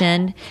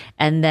progression,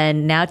 and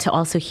then now to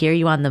also hear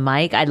you on the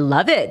mic, I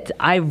love it.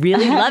 I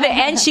really love it.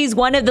 And she's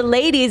one of the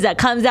ladies that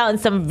comes out in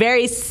some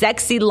very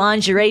sexy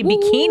lingerie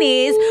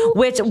bikinis,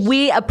 which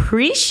we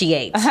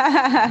appreciate.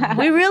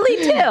 We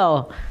really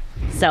do.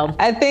 So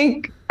I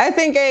think,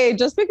 hey,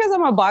 just because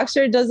I'm a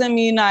boxer doesn't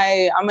mean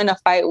I'm in a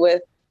fight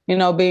with, you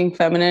know, being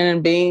feminine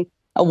and being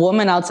a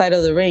woman outside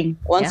of the ring.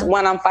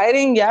 When I'm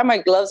fighting, my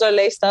gloves are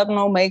laced up,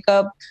 no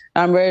makeup,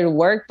 I'm ready to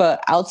work.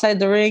 But outside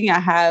the ring, I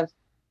have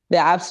the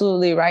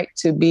absolutely right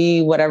to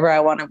be whatever I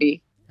want to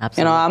be.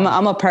 Absolutely. You know,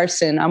 I'm a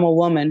person, I'm a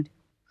woman.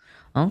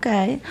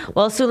 Okay.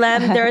 Well,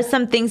 Sulem, there are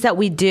some things that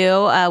we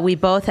do. We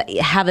both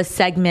have a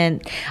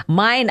segment.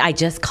 Mine, I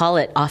just call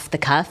it off the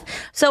cuff.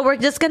 So we're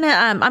just going to,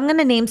 I'm going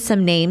to name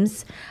some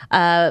names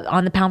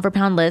on the pound for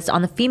pound list,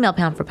 on the female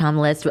pound for pound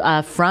list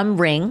from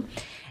ring.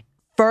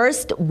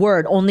 First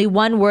word, only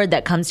one word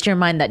that comes to your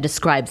mind that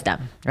describes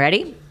them.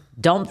 Ready?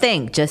 Don't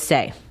think, just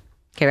say.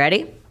 Okay,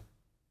 ready?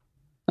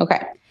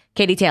 Okay.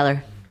 Katie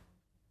Taylor.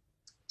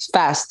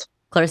 Fast.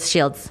 Clarissa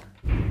Shields.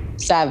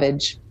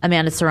 Savage.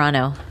 Amanda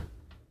Serrano.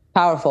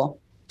 Powerful.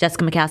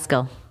 Jessica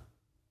McCaskill.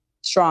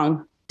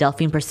 Strong.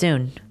 Delphine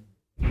Pursoon.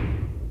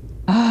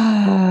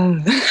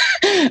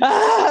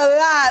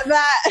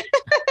 That.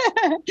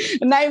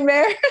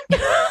 Nightmare.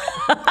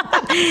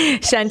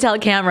 Chantel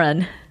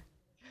Cameron.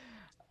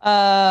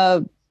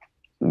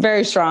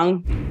 Very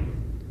strong.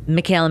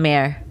 Michaela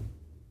Mayer.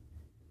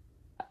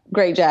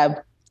 Great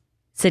jab.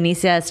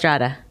 Senicia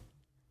Estrada.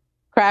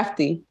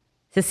 Crafty.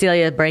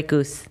 Cecilia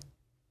Breakus.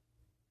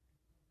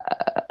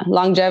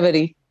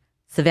 Longevity.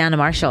 Savannah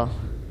Marshall.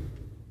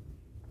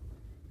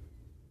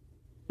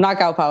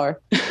 knockout power.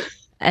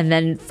 And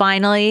then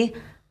finally,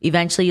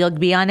 eventually you'll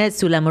be on it,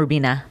 Sulem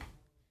Urbina.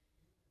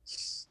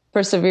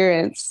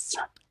 Perseverance.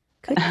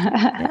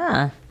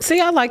 Yeah.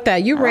 See, I like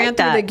that. You ran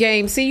through the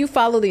game. See, you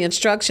follow the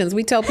instructions.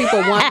 We tell people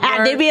one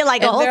word. They be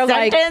like a whole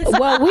sentence. Like,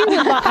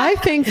 well, I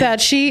think that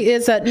she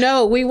is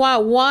no, we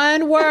want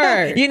one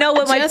word. You know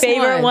what my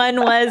favorite one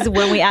was?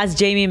 When we asked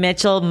Jamie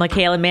Mitchell,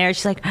 Michaela Mayer,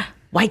 she's like,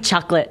 white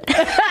chocolate.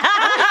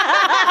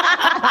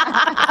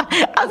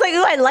 I was like,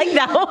 oh, I like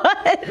that one.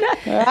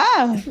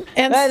 Yeah.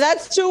 And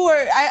that's 2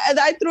 words.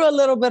 I threw a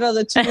little bit of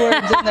the 2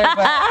 words in there,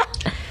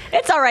 but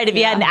it's all right if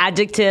you had an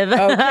adjective.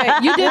 Okay.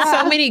 You did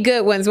so many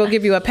good ones. We'll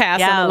give you a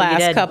pass on the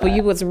last couple.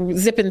 You was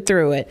zipping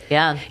through it.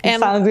 Yeah.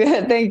 And, sounds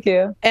good. Thank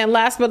you. And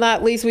last but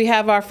not least, we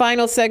have our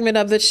final segment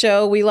of the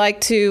show. We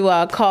like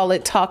to call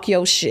it Talk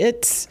Yo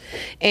Shit.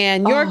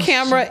 And your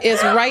camera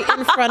is right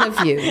in front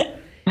of you.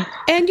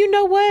 And you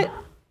know what?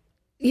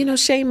 You know,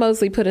 Shane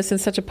Mosley put us in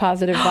such a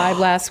positive vibe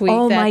last week.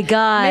 Oh, my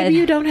God. Maybe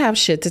you don't have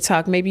shit to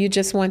talk. Maybe you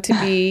just want to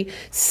be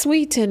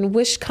sweet and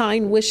wish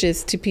kind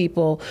wishes to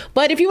people.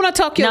 But if you want to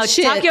talk your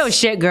shit. Talk your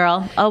shit,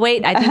 girl. Oh,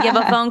 wait. I think you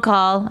have a phone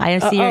call. I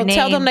didn't see your name.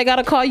 Tell them they got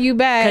to call you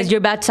back. Because you're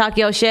about to talk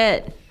your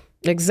shit.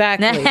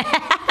 Exactly.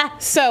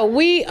 So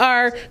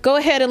go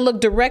ahead and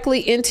look directly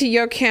into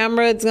your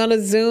camera. It's going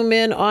to zoom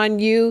in on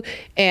you.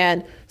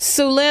 And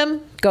Sulem,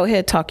 go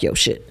ahead, talk your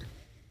shit.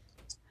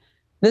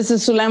 This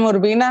is Sulem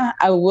Urbina.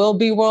 I will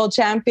be world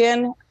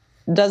champion.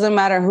 Doesn't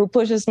matter who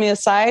pushes me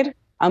aside.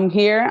 I'm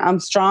here,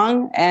 I'm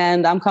strong,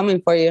 and I'm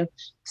coming for you.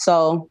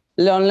 So,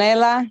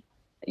 Leonela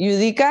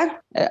Yudica,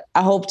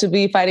 I hope to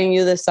be fighting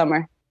you this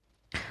summer.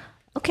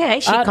 Okay,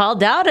 she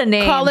called out a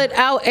name. Call it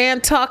out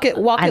and talk it.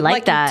 Walk it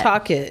like that. You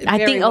talk it.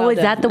 I think, is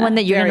that the one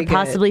that you're going to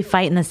possibly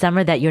fight in the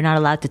summer that you're not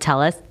allowed to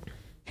tell us?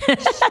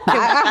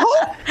 I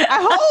hope.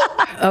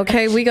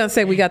 Okay, we're going to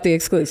say we got the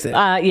exclusive.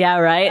 Yeah,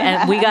 right.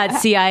 And we got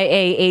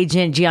CIA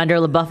agent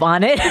Giandra LaBeouf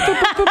on it.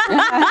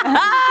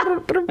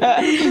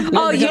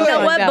 Oh, you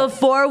know what?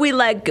 Before we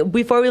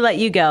let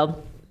you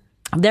go,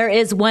 there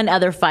is one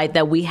other fight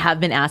that we have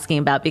been asking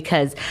about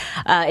because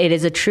it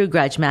is a true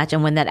grudge match,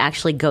 and when that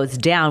actually goes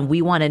down,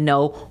 we want to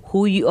know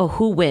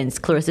who wins,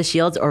 Clarissa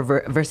Shields or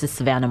versus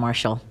Savannah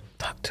Marshall.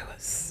 Talk to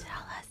us.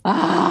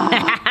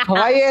 Why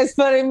are you guys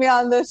putting me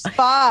on the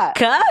spot?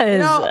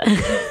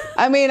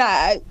 I mean,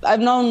 I've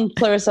known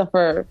Clarissa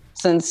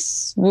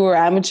since we were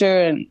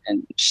amateur, and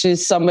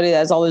she's somebody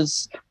that's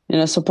always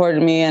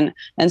supported me, and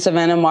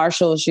Savannah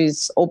Marshall,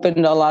 she's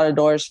opened a lot of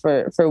doors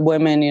for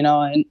women,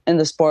 in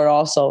the sport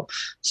also.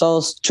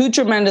 So 2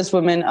 tremendous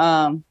women.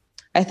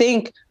 I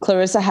think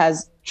Clarissa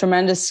has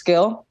tremendous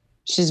skill.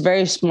 She's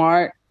very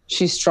smart.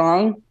 She's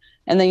strong.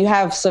 And then you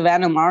have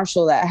Savannah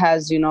Marshall that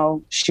has,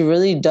 she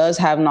really does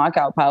have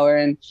knockout power,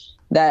 and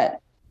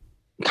that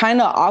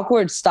kind of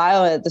awkward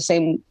style at the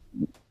same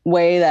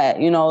way that,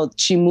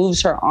 she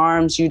moves her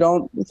arms. You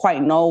don't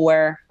quite know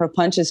where her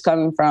punch is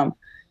coming from.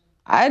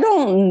 I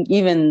don't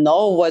even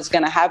know what's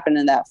going to happen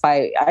in that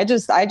fight. I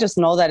just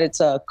know that it's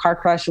a car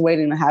crash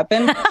waiting to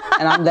happen,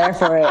 and I'm there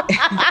for it.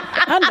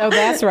 I know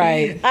that's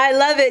right. I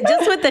love it.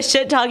 Just with the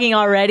shit talking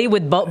already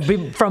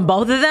from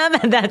both of them,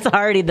 that's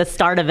already the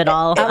start of it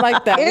all. I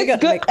like that. It's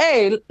good.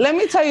 Hey, let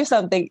me tell you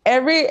something.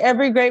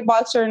 Every great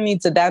boxer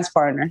needs a dance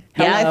partner.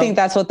 Yeah. And I think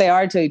that's what they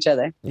are to each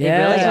other.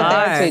 Yeah, they really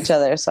are to each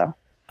other. So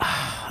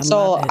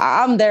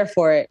I'm there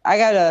for it. I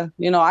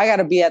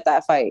gotta be at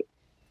that fight.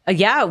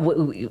 Yeah,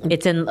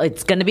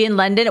 it's going to be in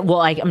London.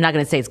 Well, I'm not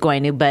going to say it's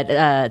going to, but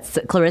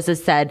Clarissa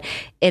said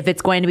if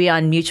it's going to be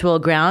on mutual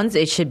grounds,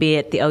 it should be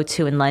at the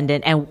O2 in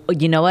London. And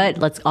you know what?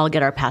 Let's all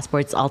get our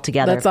passports all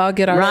together. Let's all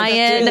get our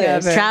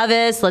Ryan,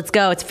 Travis, let's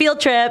go. It's a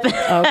field trip. Okay.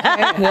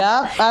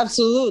 Yeah,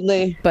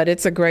 absolutely. But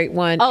it's a great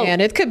one. Oh.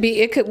 And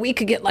we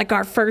could get like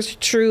our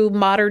first true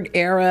modern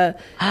era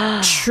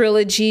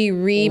trilogy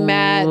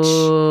rematch,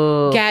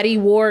 Ooh. Gaddy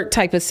Ward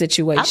type of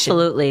situation.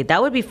 Absolutely.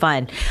 That would be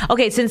fun.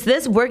 Okay, since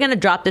we're going to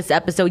drop this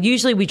episode.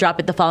 Usually we drop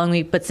it the following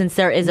week, but since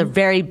there is a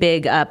very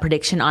big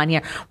prediction on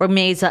here, we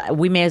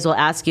may as well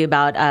ask you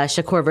about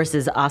Shakur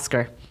versus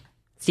Oscar.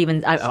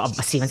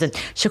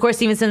 Shakur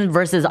Stevenson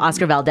versus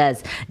Oscar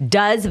Valdez.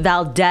 Does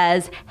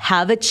Valdez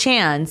have a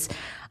chance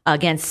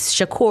against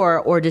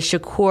Shakur, or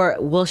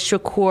will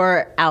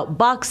Shakur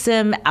outbox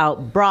him,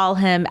 outbrawl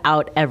him,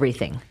 out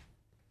everything?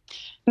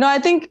 No, I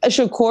think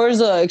Shakur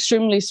is an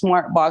extremely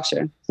smart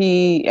boxer.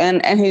 He's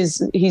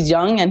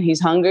young and he's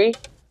hungry.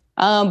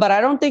 But I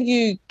don't think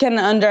you can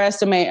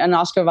underestimate an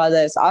Oscar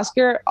Valdez.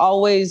 Oscar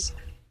always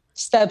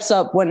steps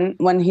up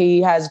when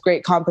he has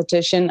great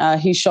competition.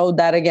 He showed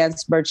that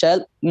against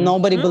Burchell.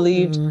 Nobody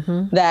believed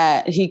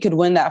that he could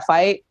win that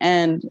fight.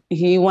 And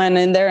he went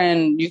in there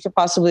and you could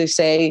possibly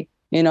say,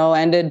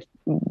 ended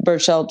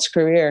Burchell's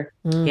career.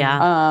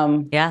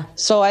 Yeah.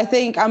 So I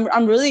think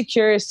I'm really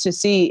curious to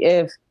see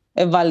if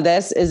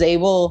Valdez is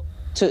able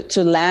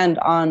to land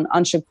on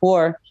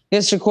Shakur.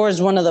 Because Shakur is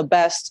one of the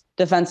best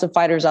defensive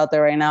fighters out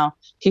there right now.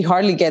 He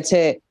hardly gets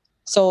hit.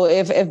 So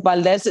if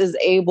Valdez is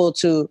able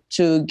to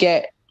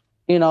get,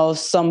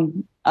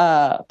 some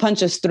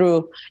punches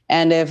through,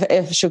 and if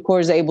Shakur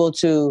is able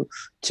to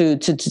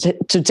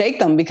take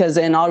them, because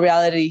in all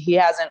reality he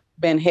hasn't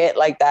been hit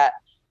like that.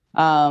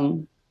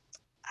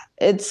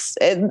 That's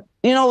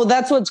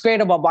what's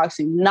great about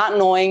boxing, not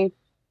knowing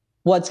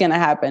what's going to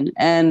happen.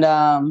 And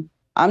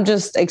I'm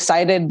just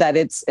excited that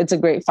it's a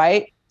great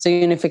fight. It's a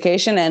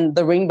unification, and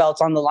the ring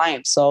belt's on the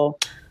line. So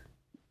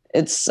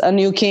it's a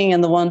new king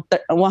in the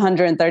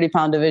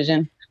 130-pound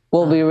division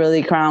will be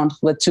really crowned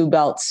with 2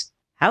 belts.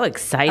 How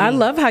exciting. I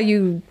love how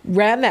you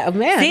ran that.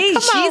 Man, see,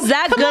 she's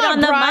that good on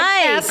the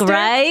mic,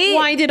 right?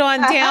 Wind it on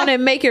down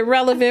and make it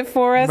relevant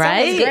for us.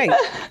 Right? That was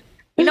great.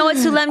 You know what,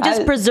 Sulem?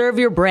 Just preserve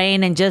your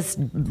brain and just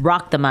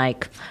rock the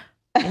mic.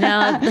 You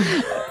know?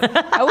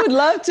 I would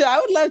love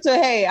to.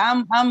 Hey,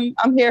 I'm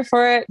here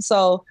for it.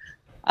 So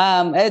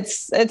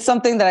it's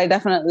something that I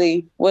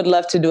definitely would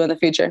love to do in the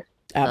future.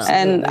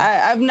 Absolutely. And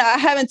I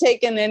haven't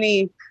taken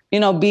any,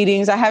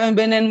 beatings. I haven't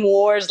been in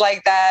wars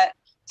like that.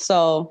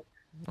 So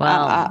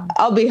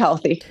I'll be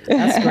healthy.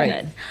 That's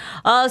great.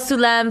 Oh,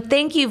 Sulem,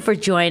 thank you for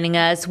joining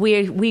us.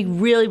 We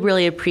really,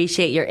 really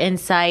appreciate your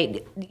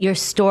insight, your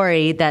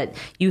story that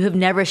you have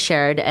never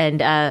shared.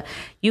 And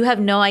you have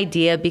no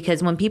idea,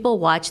 because when people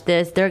watch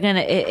this,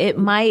 it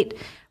might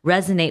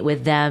resonate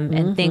with them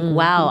and think,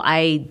 wow,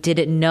 I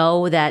didn't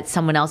know that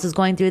someone else is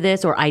going through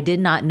this, or I did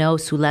not know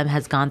Sulem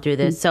has gone through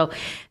this. So,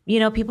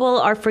 people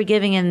are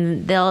forgiving,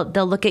 and they'll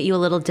look at you a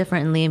little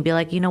differently and be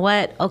like, you know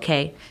what?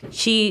 Okay,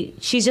 she's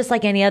just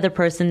like any other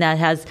person that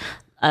has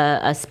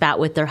a spat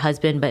with their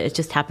husband, but it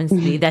just happens to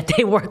be that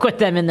they work with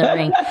them in the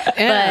ring. But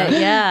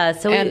yeah,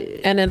 so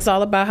and it's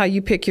all about how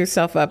you pick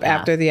yourself up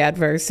after the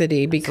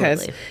adversity,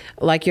 because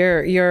like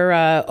you're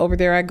over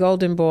there at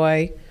Golden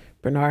Boy,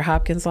 Bernard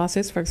Hopkins lost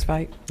his first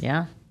fight.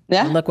 Yeah.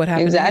 And look what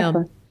happened to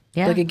him.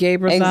 Yeah. Look at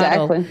Gabe Rosado.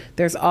 Exactly.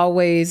 There's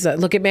always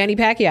look at Manny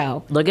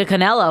Pacquiao. Look at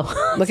Canelo.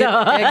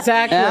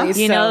 Exactly.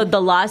 Yeah. The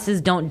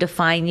losses don't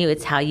define you.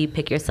 It's how you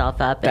pick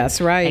yourself up.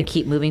 That's right. And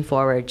keep moving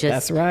forward.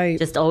 That's right.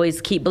 Just always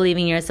keep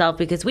believing in yourself,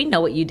 because we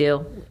know what you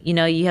do.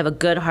 You have a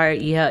good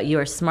heart.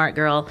 You're a smart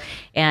girl,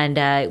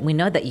 and we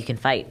know that you can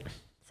fight.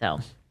 So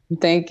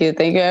thank you.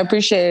 I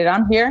appreciate it.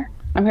 I'm here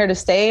to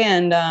stay,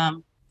 and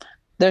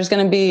there's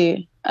going to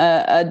be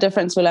a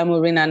different Sulem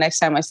Urbina next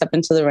time I step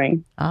into the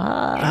ring.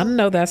 I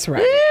know that's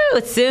right.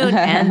 Woo, soon,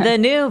 and the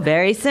new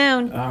very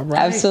soon. All right.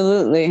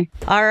 Absolutely.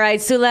 All right,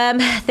 Sulem,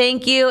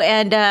 thank you.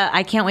 And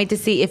I can't wait to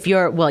see if you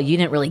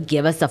didn't really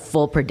give us a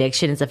full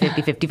prediction. It's a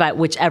 50-50 fight,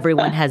 which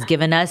everyone has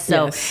given us.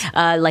 So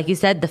like you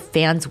said, the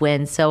fans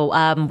win. So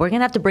we're going to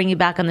have to bring you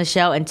back on the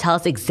show and tell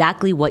us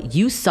exactly what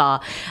you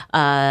saw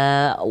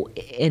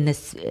in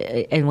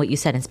what you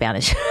said in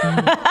Spanish.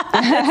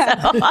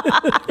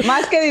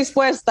 Más que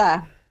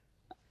dispuesta.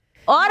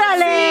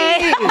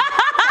 ¡Órale!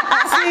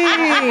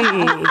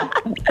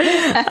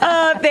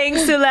 Oh,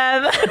 thanks,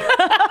 Sulem.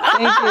 Thank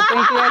you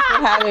guys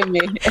for having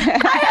me.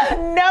 I have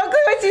no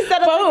clue what you said.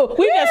 Oh,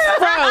 we just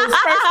froze.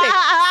 First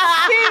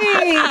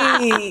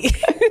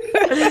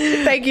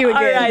thing. Thank you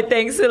again. All right,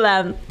 thanks,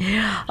 Sulem.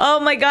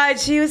 Oh my God,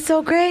 she was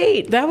so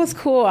great. That was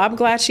cool. I'm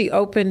glad she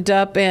opened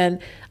up, and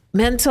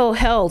mental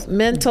health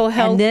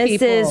and this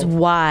people. is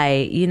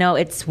why,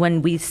 it's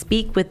when we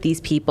speak with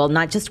these people,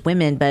 not just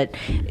women, but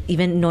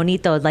even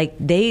Nonito, like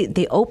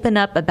they open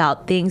up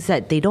about things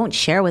that they don't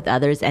share with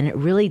others, and it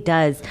really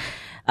does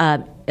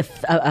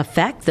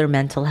affect their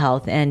mental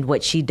health and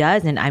what she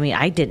does. And I mean,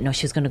 I didn't know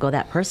she was going to go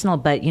that personal,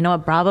 but you know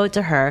what? Bravo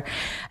to her.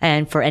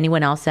 And for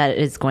anyone else that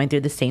is going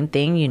through the same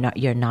thing,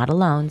 you're not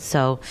alone.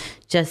 So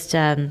just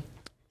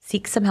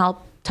seek some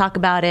help, talk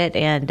about it,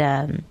 and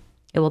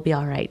it will be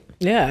all right.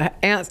 Yeah.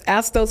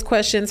 Ask those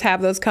questions,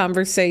 have those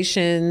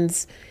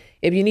conversations.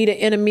 If you need an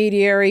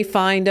intermediary,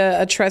 find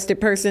a trusted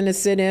person to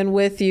sit in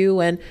with you,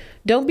 and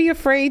don't be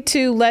afraid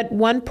to let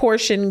one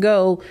portion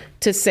go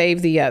to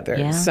save the other.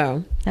 Yeah.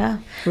 So yeah,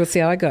 we'll see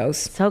how it goes.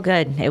 So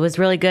good. It was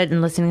really good.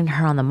 And listening to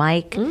her on the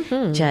mic,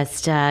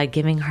 just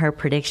giving her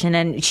prediction.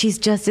 And she's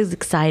just as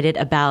excited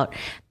about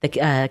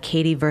the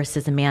Katie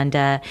versus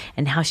Amanda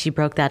and how she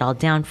broke that all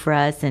down for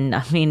us. And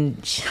I mean,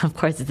 of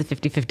course, it's a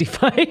 50-50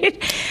 fight.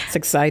 It's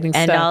exciting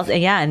and stuff.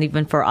 And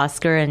even for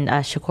Oscar and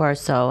Shakur.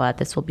 So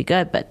this will be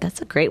good. But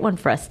that's a great one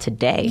for us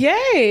today.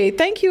 Yay.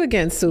 Thank you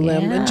again,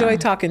 Sulem. Yeah. Enjoy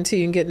talking to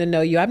you and getting to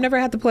know you. I've never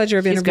had the pleasure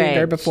of interviewing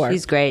her before.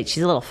 She's great.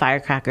 She's a little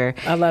firecracker.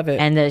 I love it.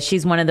 And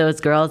she's one of those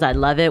girls. I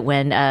love it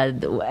when,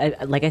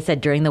 like I said,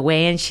 during the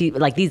weigh-in, she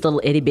like these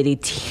little itty bitty,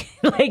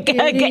 itty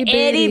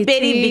bitty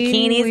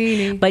bikinis,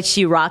 weeny. But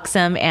she rocks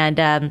them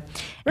and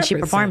she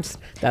performs.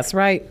 That's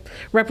right.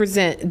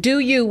 Represent. Do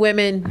you,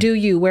 women? Do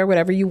you wear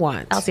whatever you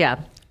want? Else, yeah.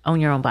 Own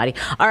your own body.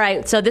 All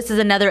right. So this is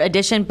another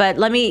edition, but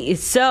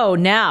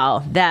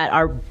now that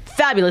our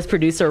fabulous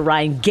producer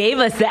Ryan gave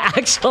us the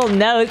actual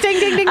notes ding,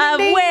 ding, ding, of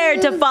ding. where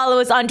to follow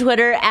us on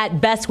Twitter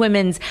at Best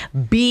Women's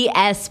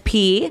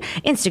BSP,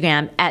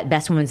 Instagram at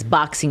Best Women's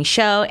Boxing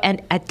Show,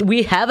 and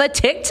we have a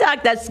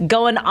TikTok that's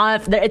going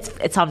on.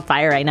 It's on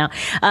fire right now.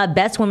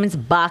 Best Women's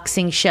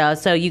Boxing Show.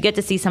 So you get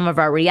to see some of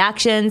our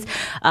reactions.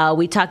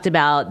 We talked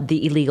about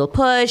the illegal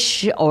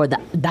push or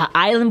the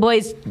Island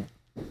Boys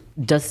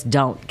just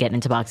don't get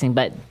into boxing.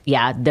 But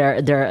yeah,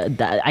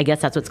 I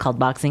guess that's what's called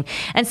boxing.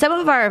 And some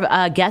of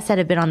our guests that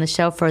have been on the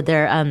show for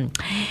their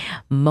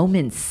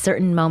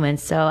certain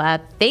moments. So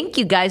thank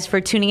you guys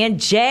for tuning in.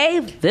 Jay,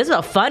 this was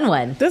a fun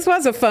one. This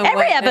was a fun one.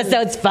 Every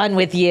episode's fun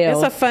with you.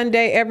 It's a fun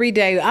day every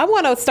day. I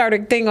want to start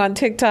a thing on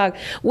TikTok.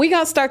 We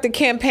got to start the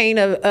campaign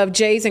of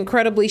Jay's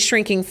incredibly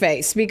shrinking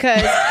face,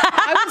 because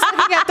I was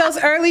looking at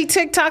those early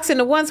TikToks and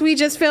the ones we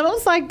just filmed. I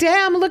was like,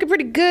 damn, I'm looking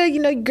pretty good. You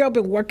know, your girl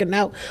been working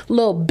out a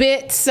little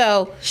bit,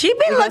 so she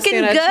been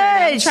looking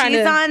good.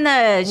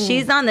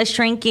 She's on the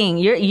shrinking.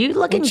 You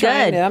looking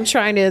good. I'm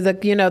trying to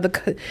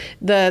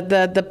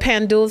the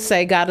pan dulce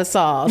got us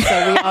all,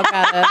 so we all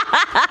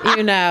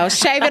gotta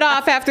shave it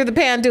off after the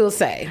pan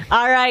dulce.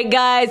 All right,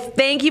 guys,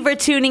 thank you for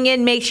tuning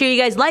in. Make sure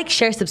you guys like,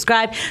 share,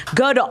 subscribe.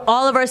 Go to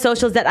all of our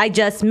socials that I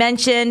just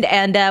mentioned,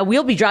 and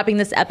we'll be dropping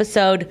this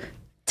episode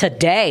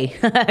today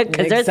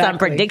because there's some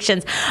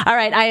predictions. All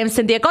right, I am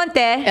Cynthia Conte.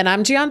 And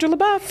I'm Giandra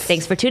LaBeouf.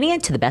 Thanks for tuning in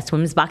to the Best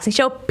Women's Boxing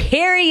Show,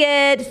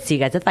 period. See you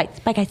guys at the fights.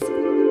 Bye,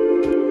 guys.